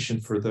justification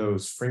for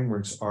those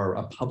frameworks are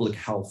a public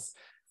health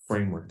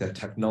framework, that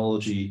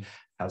technology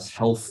has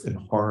health and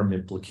harm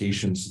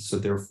implications. So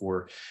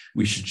therefore,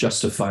 we should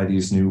justify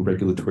these new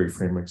regulatory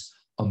frameworks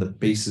on the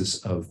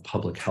basis of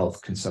public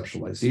health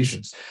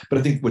conceptualizations. But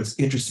I think what's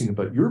interesting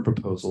about your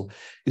proposal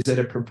is that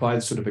it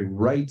provides sort of a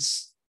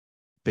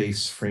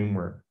rights-based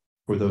framework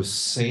for those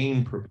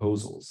same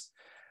proposals.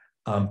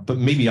 But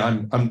maybe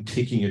I'm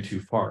taking it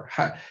too far.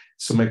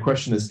 So my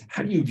question is,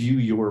 how do you view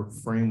your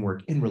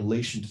framework in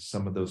relation to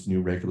some of those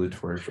new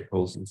regulatory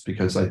proposals?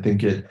 Because I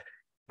think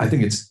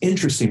it's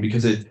interesting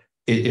because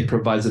it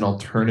provides an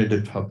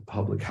alternative to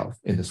public health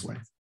in this way.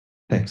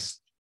 Thanks.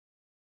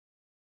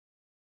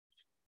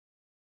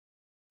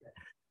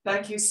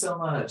 Thank you so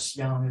much,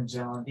 Young and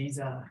John. These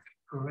are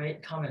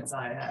great comments.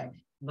 I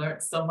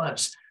learned so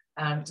much.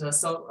 And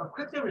so I'll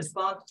quickly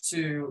respond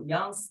to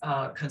Young's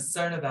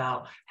concern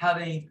about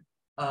having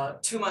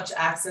too much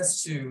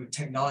access to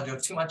technology or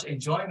too much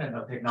enjoyment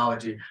of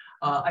technology.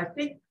 I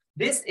think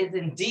this is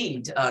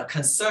indeed a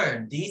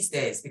concern these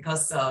days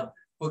because, for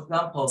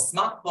example,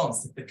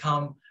 smartphones have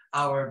become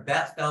our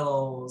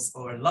bedfellows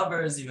or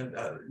lovers, even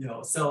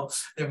so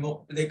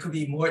they could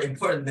be more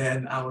important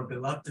than our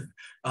beloved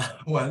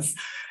ones,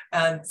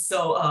 and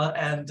so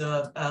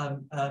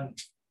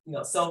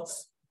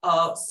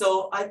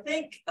so I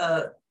think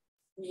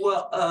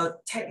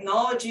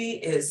technology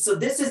is, so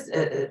this is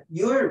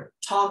you're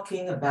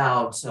talking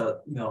about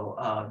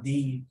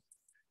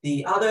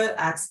the other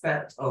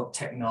aspect of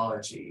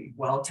technology.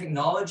 Well,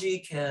 technology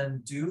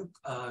can do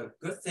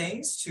good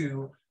things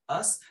to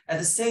us. At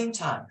the same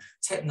time,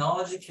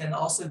 technology can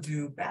also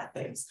do bad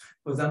things.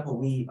 For example,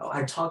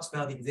 I talked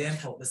about the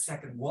example of the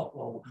Second World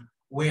War,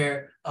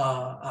 where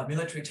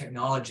military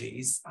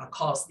technologies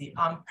caused the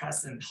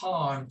unprecedented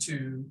harm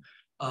to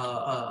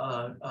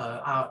our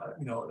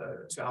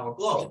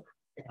globe,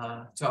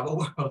 to our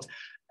world.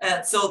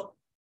 And so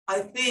I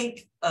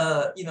think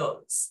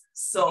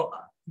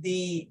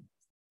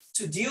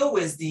to deal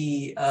with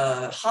the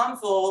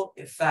harmful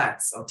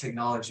effects of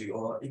technology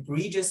or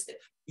egregious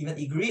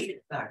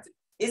effect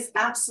is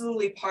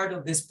absolutely part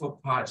of this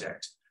book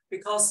project,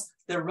 because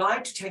the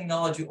right to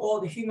technology or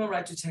the human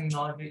right to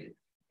technology,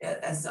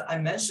 as I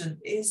mentioned,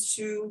 is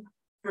to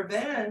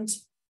prevent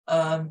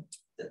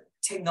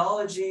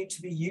technology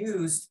to be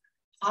used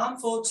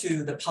harmful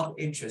to the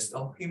public interest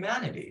of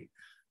humanity.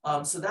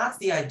 So that's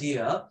the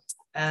idea,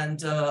 and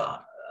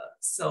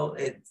so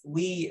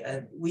we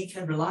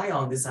can rely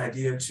on this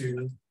idea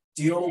to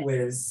deal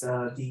with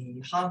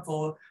the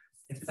harmful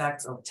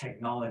effects of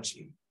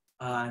technology.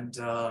 And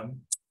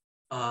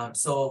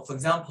so, for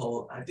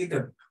example, I think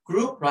the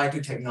group right to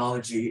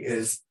technology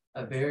is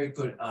a very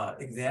good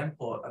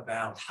example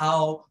about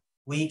how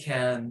we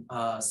can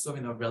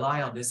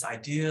rely on this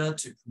idea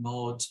to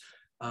promote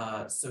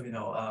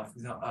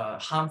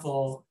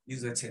harmful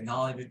use of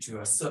technology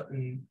to a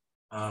certain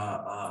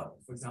for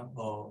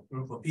example,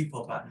 group of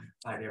people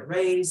by their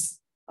race,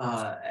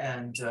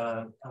 and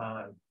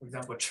for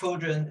example,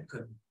 children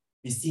could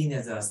be seen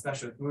as a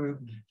special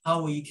group.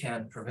 How we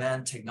can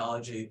prevent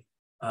technology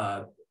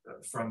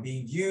from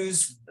being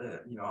used,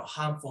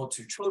 harmful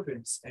to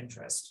children's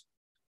interest.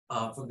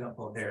 For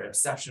example, their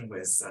obsession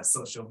with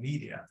social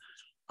media.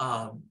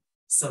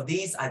 So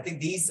I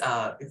think these,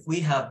 if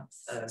we have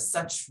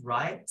such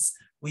rights,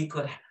 we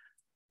could,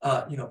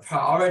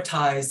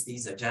 prioritize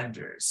these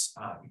agendas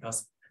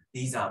because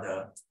these are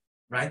the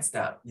rights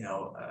that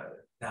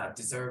that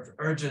deserve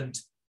urgent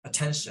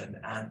attention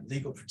and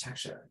legal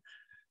protection.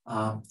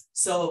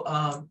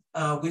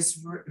 With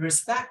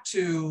respect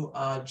to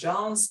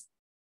John's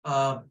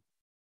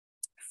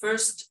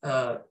first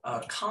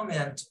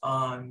comment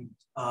on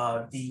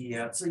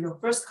so your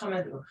first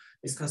comment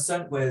is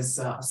concerned with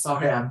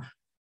sorry,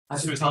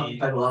 I've been talking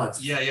quite a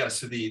lot. Yeah.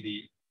 So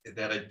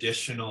that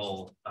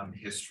additional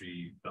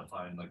history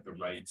behind like the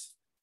right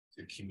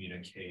to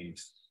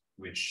communicate,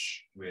 and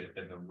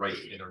the right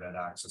to internet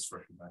access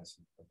recognized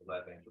in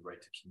 2011, the right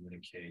to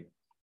communicate,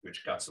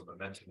 which got some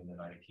momentum in the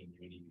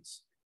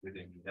 1980s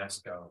within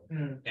UNESCO,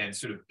 and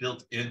sort of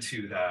built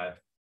into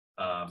that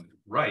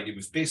right. It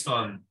was based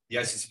on the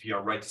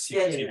ICCPR right to seek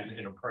and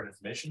impart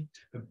information.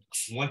 The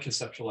one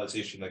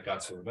conceptualization that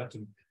got some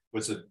momentum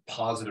was a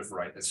positive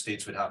right that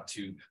states would have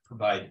to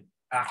provide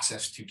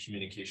access to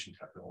communication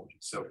technology.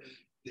 So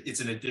it's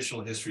an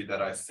additional history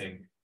that I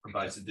think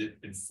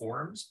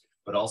informs,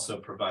 but also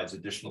provides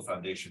additional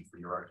foundation for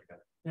your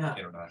argument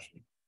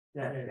internationally.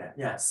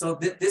 Yeah. So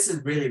this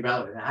is really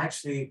relevant. I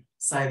actually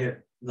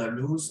cited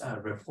Laloux's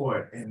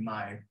report in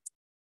my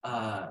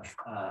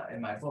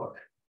book,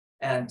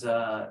 and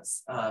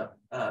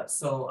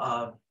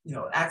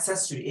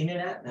access to the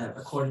internet,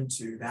 according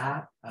to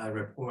that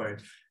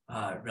report,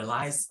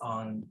 relies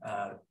on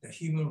the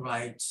human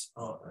right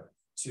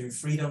to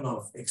freedom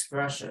of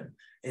expression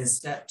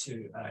instead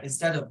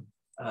of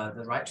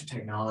the right to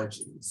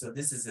technology. So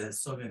this is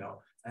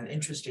an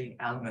interesting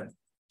element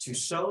to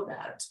show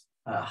that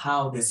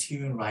how this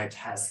human right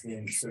has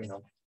been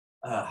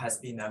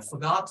a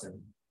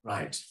forgotten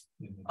right.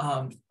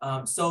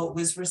 So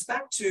with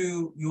respect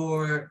to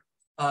your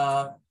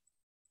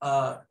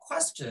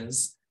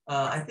questions,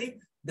 I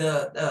think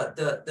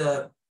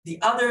the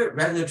other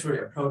regulatory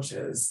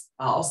approaches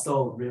are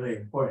also really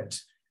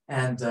important.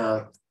 And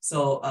for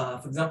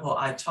example,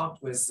 I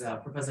talked with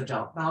Professor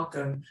Jack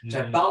Balkin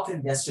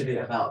yesterday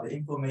about the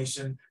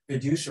information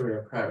fiduciary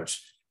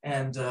approach.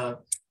 And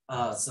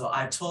so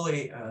I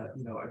totally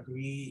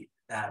agree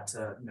that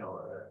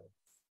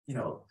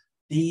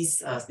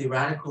these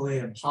theoretically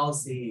and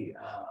policy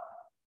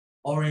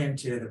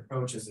oriented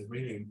approaches are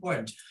really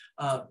important.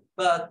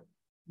 But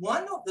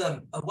one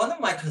of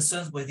my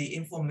concerns with the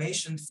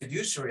information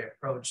fiduciary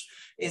approach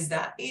is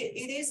that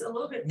it is a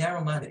little bit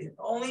narrow-minded. It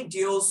only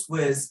deals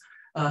with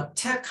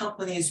tech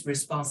companies'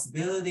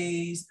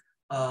 responsibilities,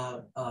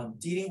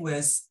 dealing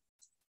with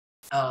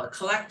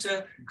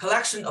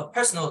collection of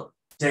personal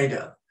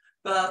data.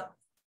 But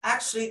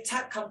actually,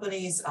 tech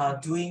companies are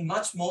doing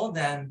much more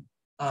than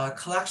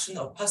collection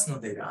of personal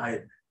data.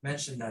 I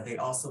mentioned that they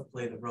also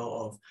play the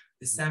role of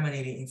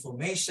disseminating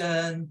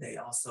information. They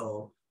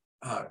also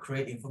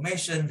create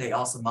information. They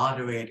also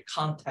moderate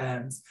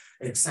content,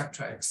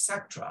 etc.,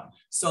 etc.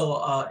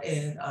 So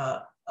in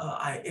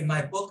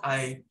my book,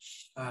 I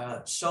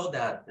show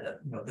that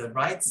the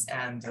rights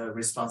and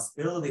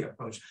responsibility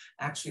approach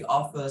actually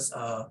offers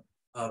a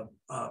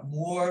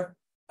more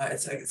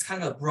it's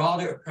kind of a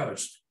broader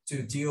approach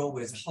to deal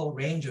with a whole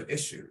range of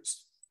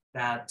issues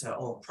that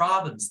or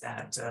problems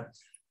that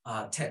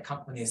tech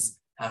companies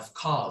have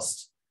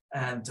caused.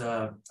 And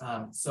I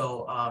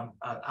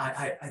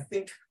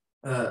think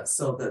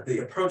so that the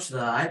approach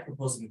that I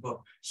propose in the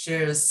book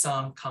shares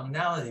some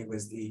commonality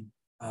with the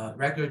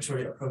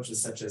regulatory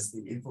approaches such as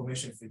the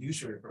information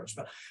fiduciary approach.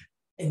 But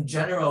in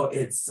general,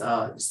 it's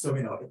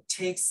it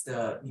takes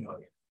the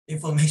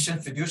information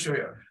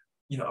fiduciary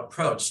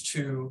approach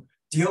to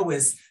deal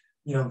with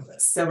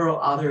several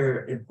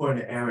other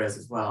important areas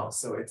as well.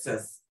 So it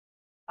says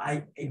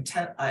I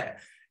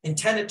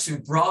intended to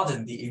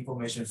broaden the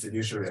information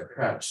fiduciary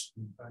approach.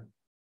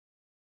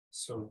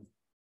 So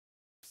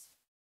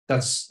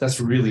that's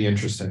really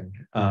interesting.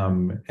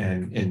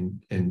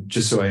 And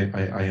just so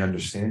I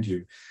understand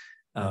you.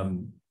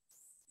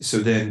 So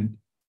then,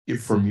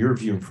 if from your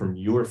view and from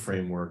your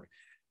framework,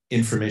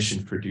 information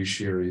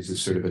fiduciaries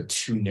is sort of a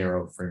too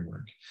narrow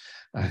framework.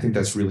 I think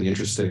that's really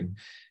interesting.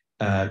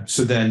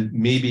 So then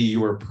maybe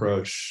your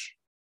approach,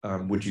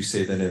 would you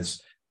say then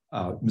is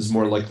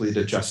more likely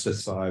to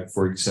justify,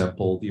 for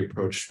example, the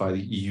approach by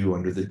the EU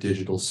under the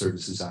Digital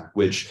Services Act,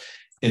 which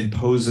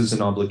imposes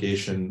an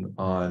obligation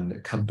on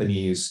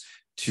companies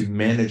to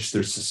manage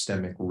their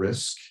systemic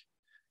risk.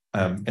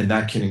 And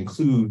that can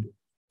include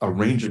a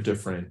range of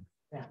different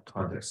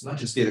contexts, not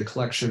just data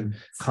collection,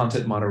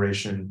 content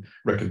moderation,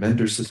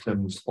 recommender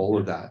systems, all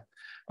of that.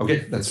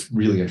 Okay, that's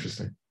really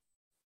interesting.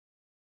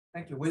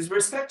 Thank you. With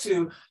respect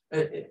to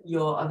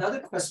your another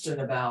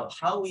question about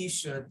how we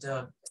should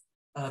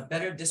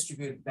better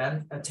distribute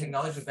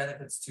technology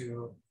benefits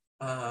to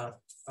a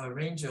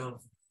range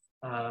of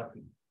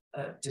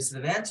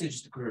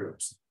disadvantaged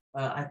groups,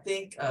 I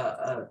think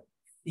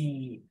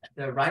the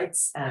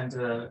rights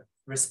and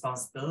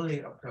responsibility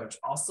approach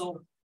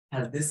also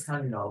has this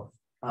kind of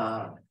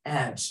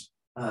edge.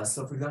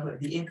 So for example,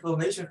 the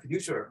information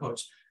fiduciary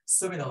approach,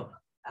 so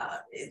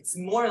it's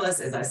more or less,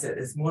 as I said,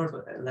 it's more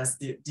or less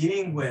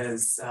dealing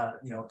with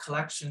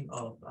collection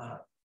of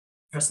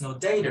personal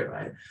data,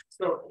 right?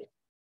 So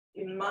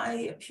in my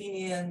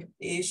opinion,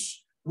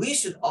 we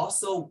should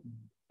also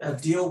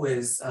deal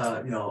with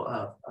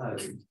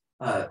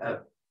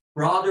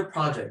broader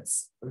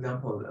projects. For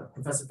example,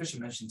 Professor Fisher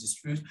mentioned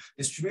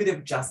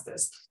distributive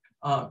justice,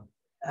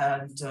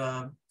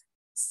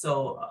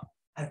 so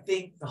I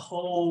think the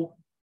whole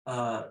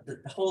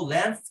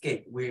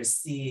landscape we're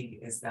seeing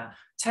is that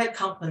tech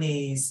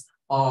companies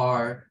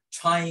are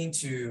trying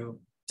to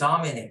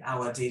dominate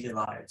our daily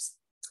lives.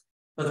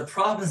 But the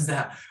problem is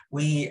that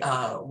we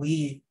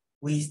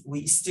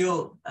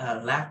still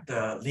lack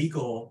the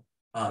legal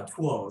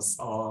tools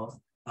or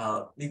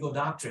legal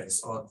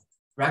doctrines or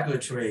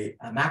regulatory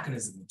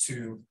mechanism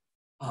to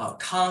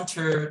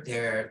counter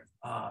their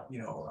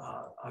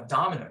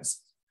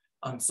dominance.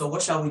 So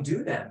what shall we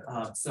do then?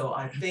 So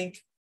I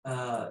think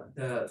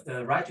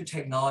the right to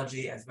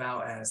technology as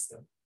well as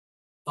the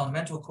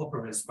fundamental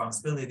corporate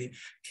responsibility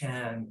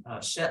can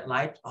shed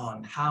light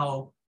on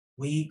how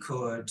we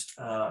could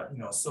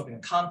sort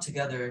of come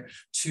together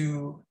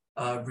to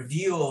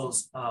reveal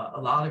a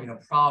lot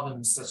of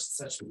problems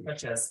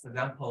such as, for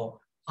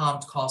example,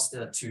 harm caused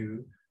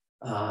to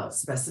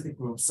specific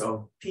groups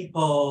of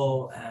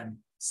people and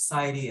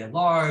society at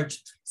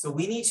large. So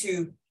we need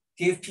to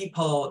give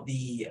people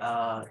the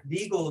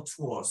legal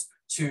tools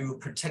to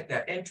protect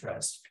their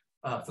interests.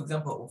 For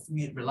example, if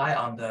we rely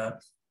on the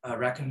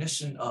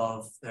recognition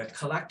of the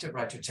collective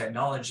right to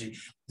technology,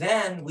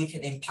 then we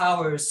can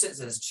empower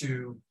citizens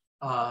to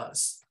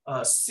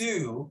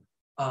sue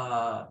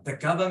the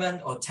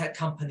government or tech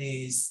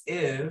companies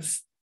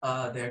if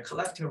their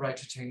collective right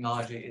to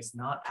technology is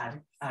not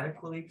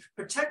adequately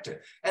protected.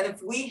 And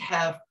if we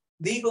have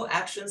legal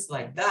actions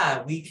like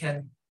that, we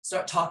can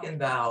start talking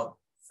about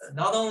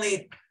not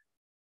only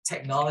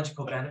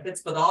technological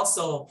benefits, but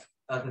also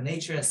the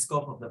nature and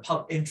scope of the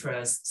public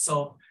interest.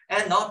 So,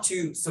 and not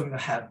to sort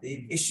of have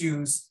the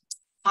issues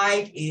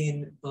hide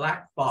in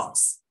black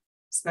box,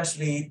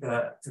 especially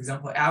for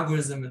example,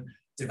 algorithm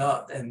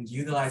developed and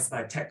utilized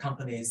by tech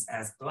companies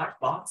as black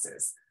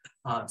boxes.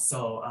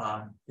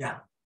 Yeah.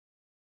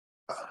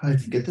 I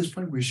think at this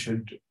point we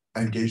should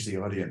engage the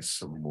audience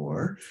some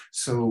more.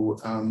 So,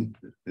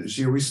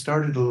 Gia, we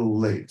started a little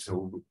late.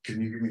 So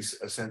can you give me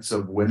a sense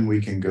of when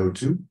we can go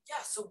to?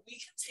 Yeah, so we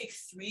can take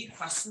 3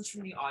 questions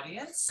from the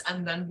audience,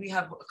 and then we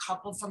have a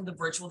couple from the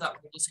virtual that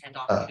we'll just hand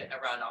off to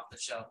round off the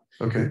show.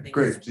 Okay,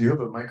 great. Do you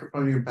have a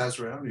microphone you can pass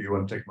around, or you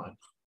want to take mine?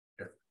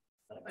 Yeah.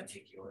 I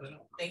take yours.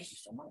 Thank you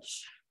so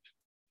much.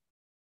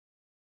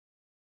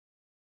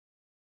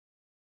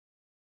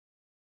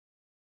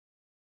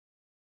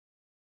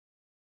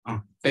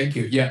 Thank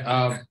you.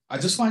 Yeah, I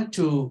just want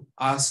to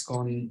ask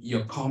on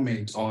your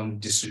comment on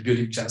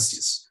distributive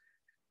justice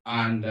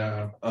and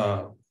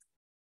the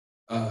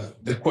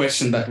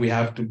question that we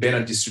have to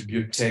better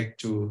distribute tech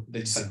to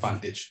the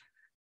disadvantaged.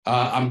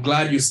 I'm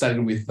glad you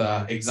started with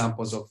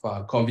examples of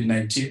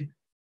COVID-19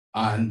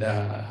 and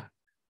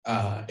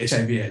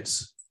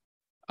HIV/AIDS.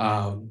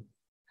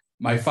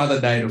 My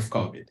father died of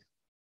COVID.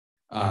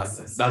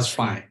 That's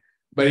fine.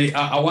 But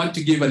I want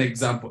to give an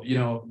example.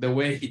 The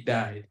way he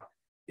died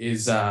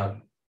is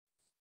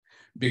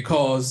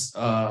because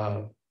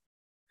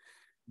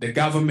the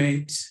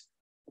government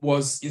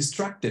was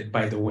instructed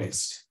by the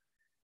West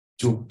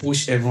to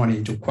push everyone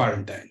into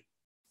quarantine.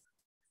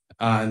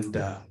 And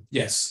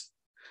yes,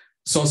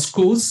 so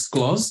schools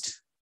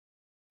closed,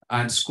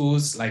 and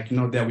schools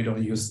there we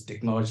don't use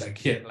technology like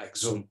here, like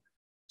Zoom.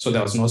 So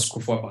there was no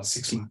school for about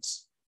 6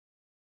 months.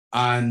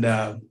 And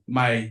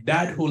my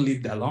dad, who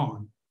lived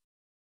alone,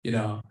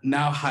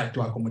 now had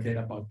to accommodate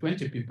about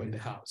 20 people in the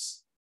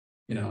house.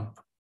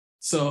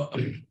 So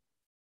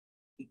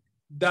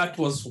that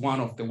was one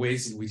of the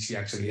ways in which he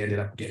actually ended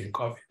up getting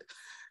COVID.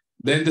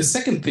 Then the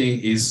second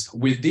thing is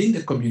within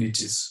the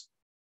communities,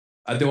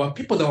 there were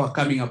people that were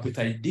coming up with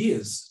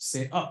ideas,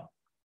 say, oh,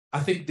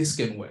 I think this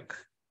can work.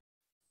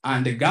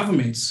 And the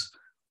governments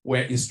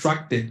were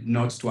instructed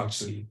not to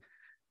actually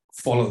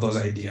follow those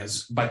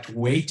ideas, but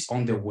wait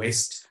on the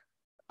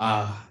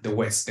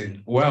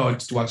Western world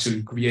to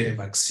actually create a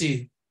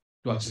vaccine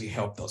to actually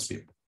help those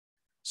people.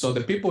 So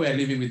the people were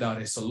living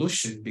without a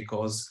solution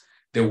because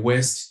the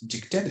West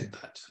dictated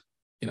that,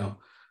 you know.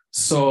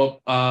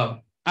 So,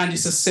 and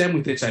it's the same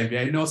with HIV.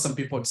 I know some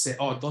people would say,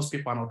 oh, those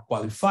people are not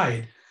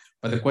qualified,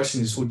 but the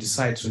question is who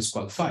decides who is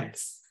qualified?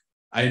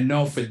 I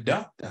know for a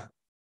doctor,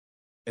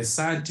 a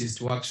scientist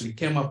who actually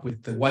came up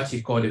with what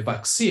he called a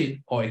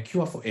vaccine or a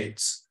cure for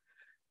AIDS,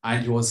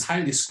 and he was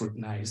highly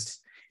scrutinized.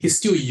 He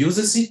still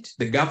uses it.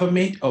 The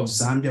government of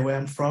Zambia, where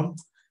I'm from,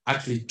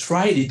 actually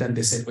tried it and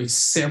they said, oh, it's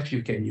safe,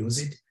 you can use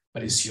it,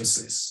 but it's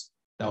useless.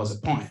 That was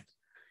the point,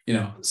 you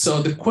know.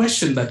 So the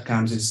question that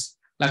comes is,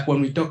 like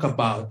when we talk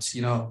about,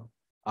 you know,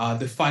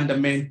 the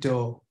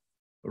fundamental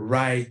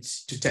right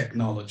to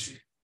technology,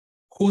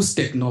 whose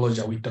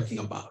technology are we talking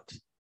about?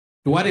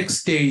 To what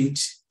extent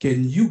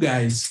can you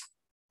guys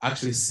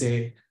actually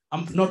say,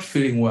 I'm not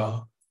feeling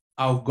well,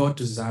 I'll go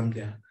to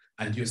Zambia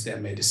and use their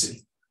medicine,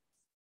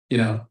 you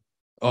know?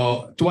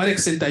 Or to what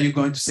extent are you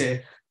going to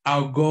say,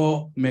 I'll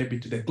go maybe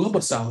to the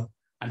global south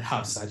and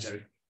have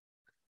surgery,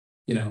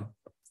 you know?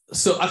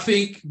 So I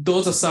think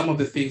those are some of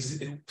the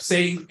things.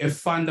 Saying a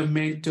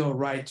fundamental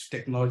right to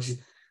technology,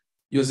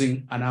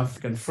 using an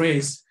African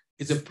phrase,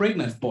 is a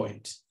pregnant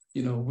point.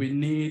 You know, we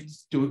need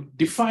to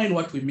define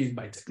what we mean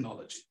by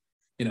technology.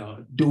 You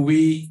know, do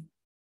we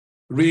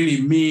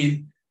really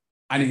mean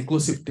an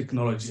inclusive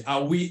technology?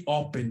 Are we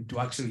open to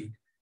actually,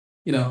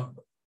 you know,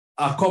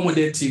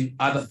 accommodating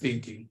other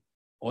thinking,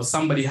 or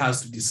somebody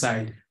has to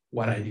decide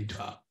what I need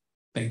to have?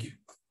 Thank you.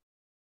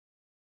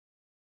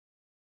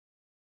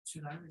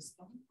 Should I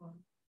respond? Or?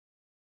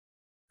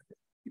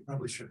 You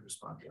probably should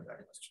respond to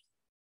that question.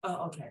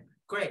 Oh, okay,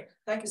 great.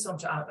 Thank you so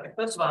much.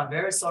 First of all, I'm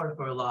very sorry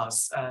for your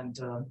loss.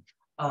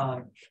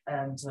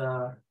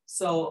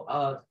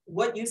 So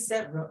what you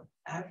said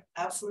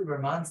absolutely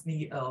reminds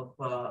me of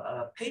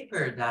a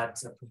paper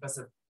that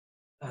Professor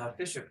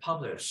Fisher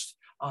published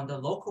on the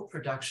local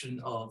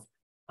production of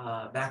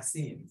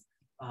vaccines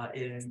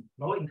in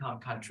low-income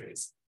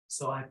countries.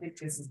 So I think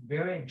this is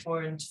very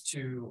important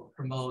to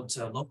promote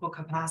local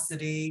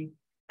capacity.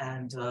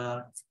 And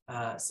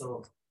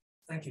so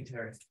thank you,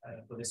 Terry,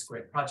 for this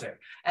great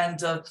project. And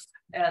so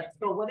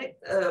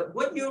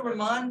what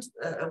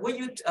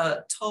you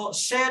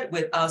shared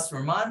with us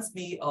reminds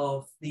me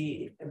of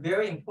the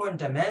very important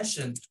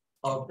dimension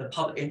of the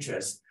public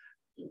interest.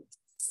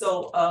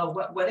 So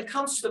when it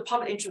comes to the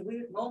public interest,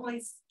 we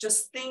normally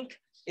just think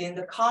in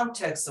the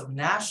context of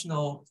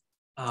national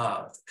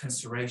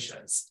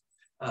considerations.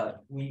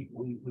 We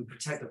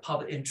protect the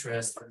public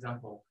interest, for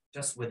example,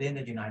 just within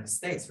the United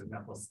States, for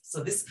example.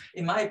 So this,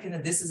 in my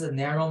opinion, this is a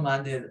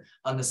narrow-minded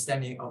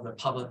understanding of the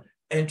public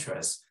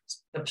interest.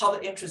 The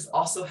public interest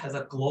also has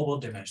a global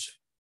dimension.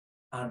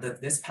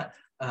 This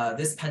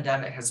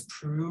pandemic has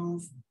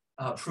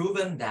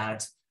proven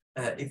that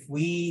if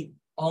we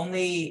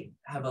only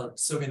have a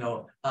sort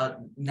of,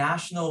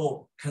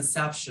 national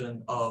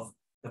conception of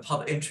the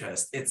public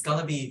interest, it's going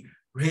to be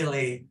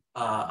really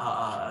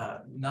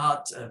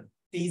not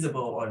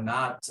feasible or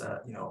not,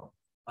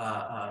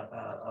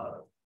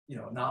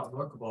 not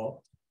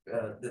workable.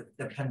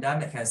 The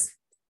pandemic has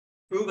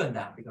proven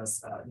that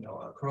because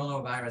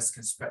coronavirus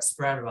can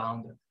spread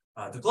around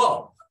the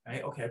globe,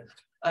 right? Okay,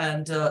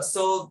 and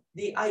so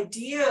the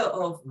idea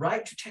of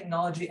right to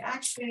technology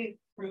actually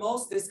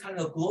promotes this kind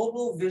of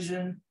global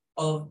vision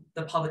of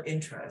the public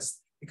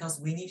interest, because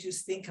we need to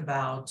think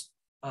about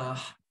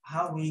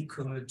how we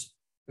could,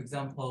 for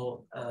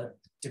example,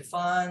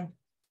 define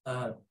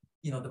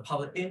the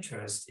public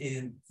interest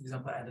in, for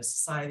example, at a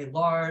society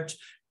large,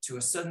 to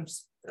a certain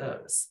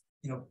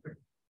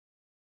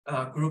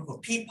group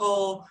of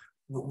people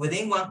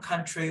within one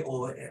country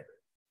or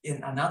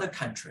in another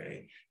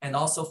country, and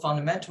also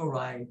fundamental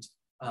right,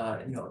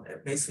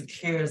 basically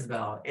cares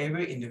about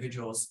every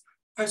individual's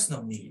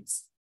personal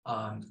needs.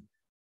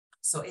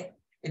 So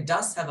it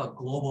does have a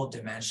global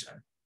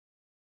dimension.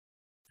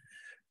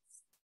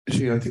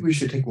 Actually, I think we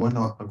should take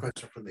a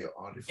question from the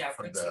audience. Yeah,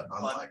 from the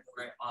online.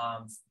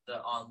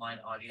 The online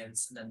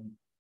audience, and then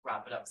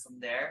wrap it up from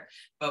there.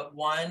 But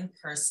one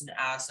person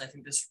asked, I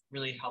think this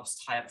really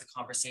helps tie up the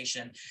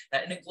conversation,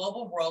 that in a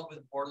global world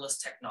with borderless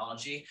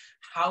technology,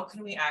 how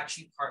can we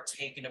actually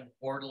partake in a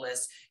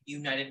borderless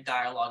united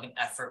dialogue and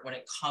effort when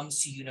it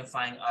comes to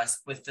unifying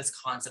us with this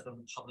concept of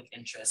the public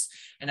interest?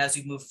 And as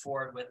we move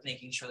forward with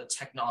making sure that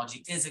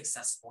technology is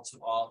accessible to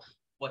all,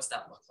 what's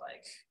that look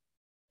like?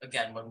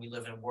 Again, when we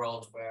live in a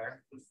world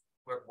where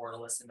we're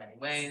borderless in many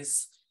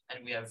ways,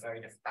 and we have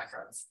very different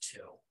backgrounds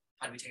too.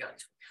 How do we take that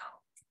into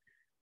account?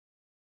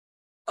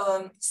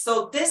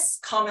 So this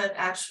comment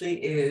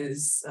actually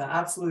is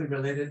absolutely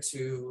related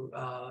to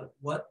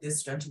what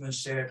this gentleman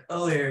shared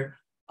earlier.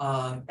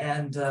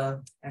 And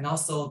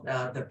also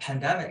the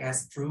pandemic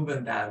has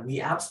proven that we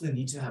absolutely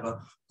need to have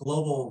a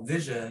global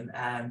vision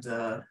and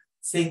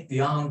think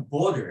beyond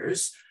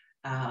borders.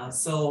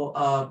 So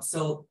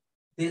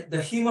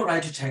the human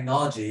right to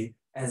technology,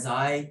 as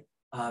I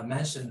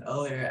mentioned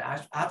earlier,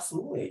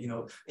 absolutely,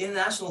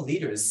 international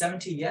leaders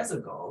 70 years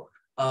ago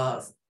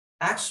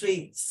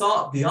actually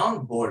thought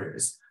beyond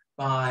borders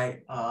by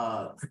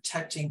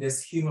protecting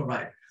this human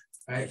right,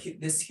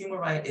 right? This human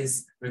right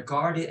is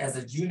regarded as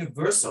a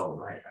universal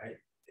right, right?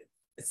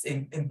 It's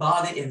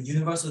embodied in the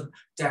Universal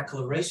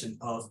Declaration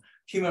of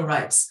Human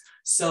Rights.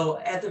 So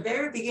at the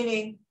very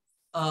beginning,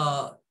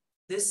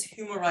 this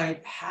human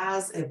right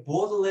has a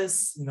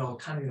borderless,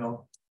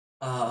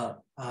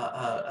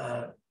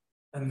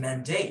 a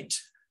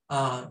mandate.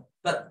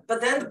 But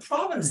then the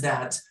problem is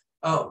that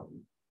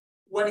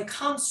when it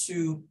comes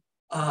to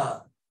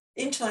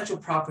intellectual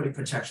property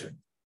protection,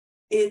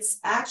 it's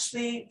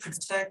actually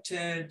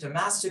protected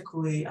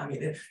domestically. I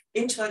mean,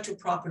 intellectual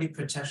property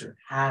protection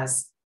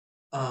has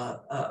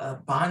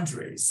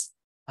boundaries.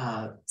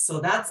 So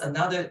that's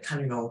another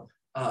kind of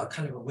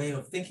a way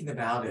of thinking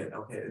about it.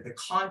 Okay, the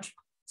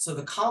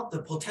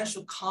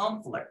potential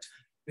conflict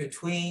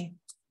between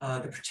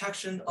the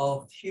protection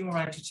of human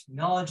rights to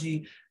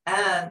technology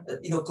and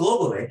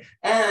globally,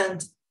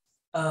 and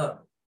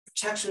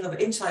protection of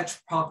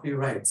intellectual property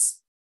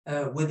rights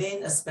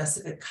within a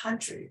specific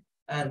country,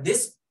 and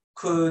this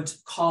could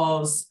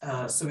cause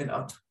a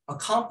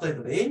conflict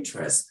of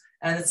interest,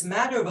 and it's a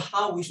matter of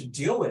how we should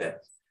deal with it.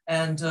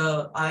 And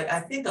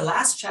I think the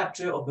last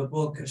chapter of the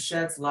book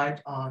sheds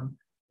light on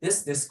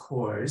this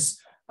discourse.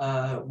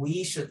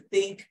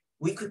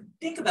 We could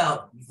think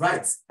about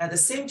rights. At the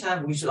same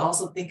time, we should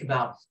also think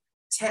about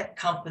tech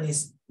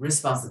companies'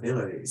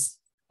 responsibilities.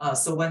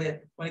 So when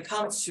it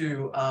comes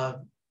to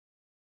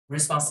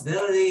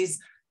responsibilities,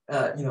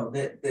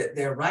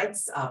 their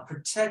rights are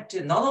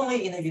protected not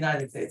only in the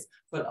United States,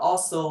 but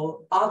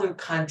also other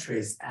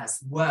countries as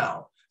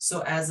well.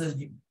 So as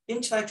an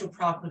intellectual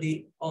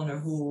property owner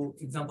who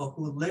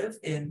live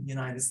in the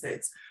United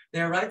States,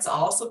 their rights are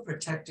also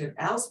protected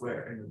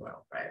elsewhere in the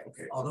world, right?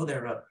 Okay, although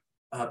there are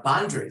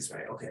boundaries,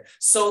 right? Okay,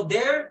 so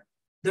the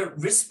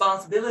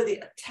responsibility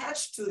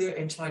attached to their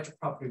intellectual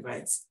property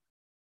rights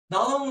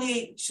not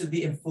only should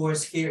be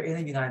enforced here in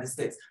the United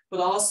States, but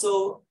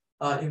also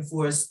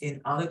enforced in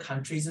other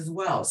countries as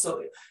well.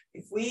 So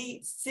if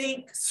we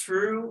think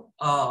through,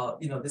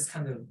 this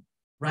kind of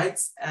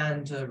rights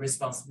and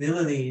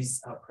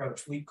responsibilities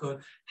approach, we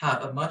could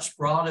have a much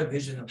broader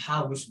vision of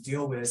how we should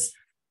deal with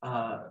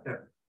a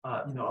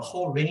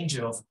whole range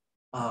of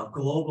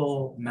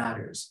global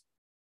matters.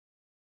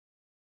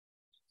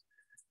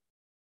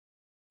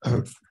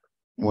 I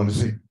want to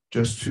say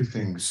just two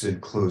things in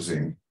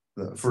closing.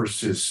 The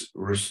first is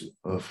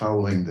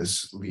following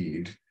this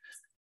lead.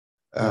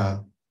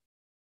 Hao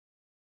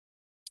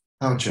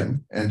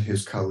Chen and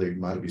his colleague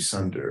Madhavi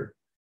Sunder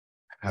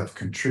have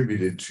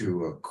contributed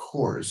to a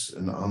course,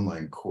 an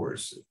online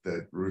course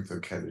that Ruth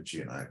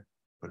Okediji and I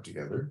put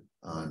together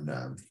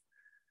on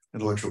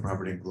intellectual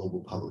property and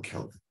global public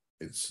health.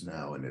 It's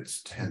now in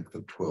its 10th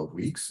of 12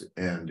 weeks,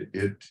 and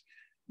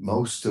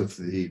most of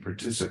the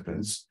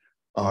participants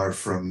are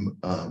from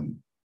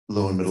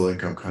low and middle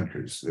income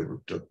countries. They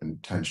were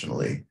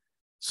intentionally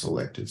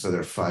selected. So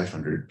there are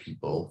 500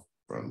 people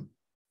from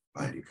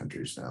 90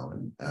 countries now,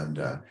 and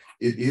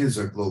it is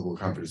a global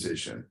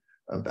conversation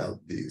about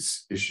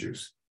these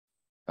issues.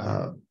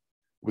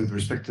 With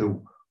respect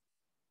to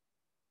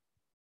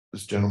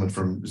this gentleman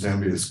from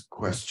Zambia's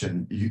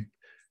question,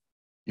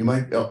 you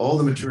might, all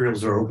the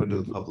materials are open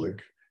to the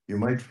public. You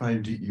might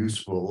find it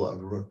useful a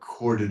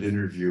recorded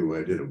interview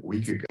I did a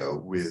week ago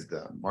with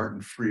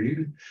Martin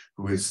Fried,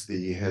 who is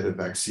the head of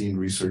vaccine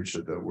research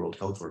at the World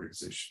Health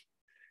Organization.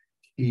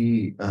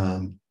 He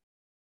comes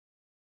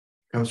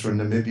from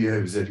Namibia.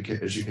 He was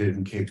educated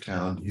in Cape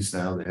Town. He's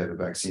now the head of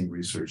vaccine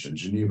research in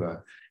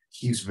Geneva.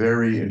 He's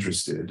very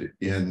interested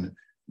in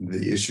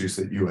the issues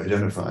that you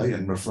identify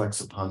and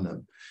reflects upon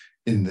them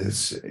in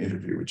this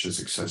interview, which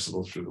is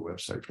accessible through the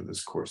website for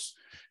this course.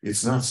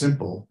 It's not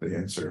simple, the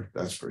answer,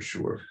 that's for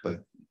sure,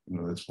 but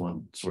that's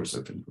one source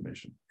of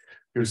information.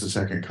 Here's the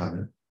second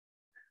comment.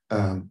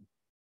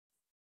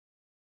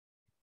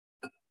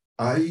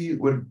 I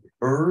would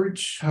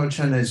urge Hao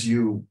Chen, as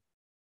you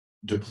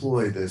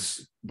deploy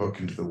this book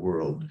into the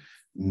world,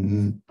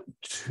 to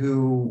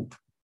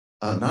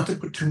not to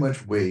put too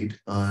much weight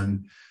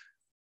on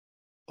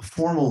a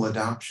formal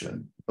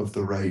adoption of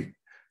the right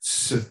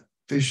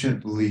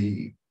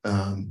sufficiently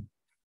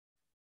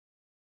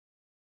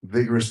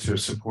vigorous to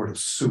support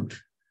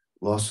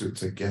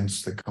lawsuits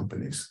against the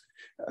companies.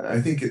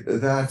 I think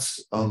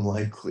that's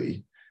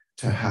unlikely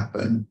to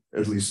happen,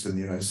 at least in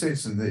the United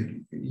States, and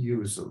the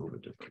EU is a little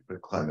bit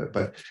different climate.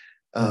 But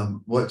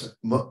what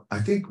I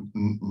think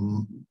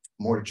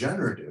more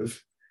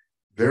generative,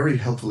 very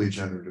helpfully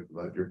generative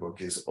about your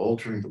book is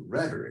altering the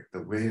rhetoric,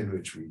 the way in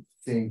which we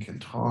think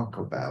and talk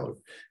about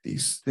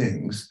these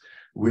things,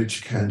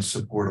 which can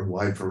support a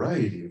wide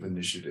variety of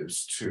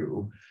initiatives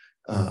to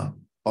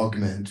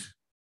augment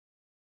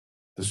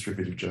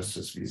distributive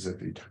justice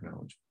vis-a-vis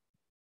technology.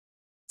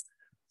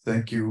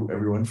 Thank you,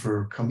 everyone,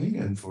 for coming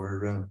and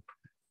for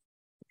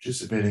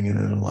participating in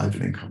an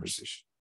enlivening conversation.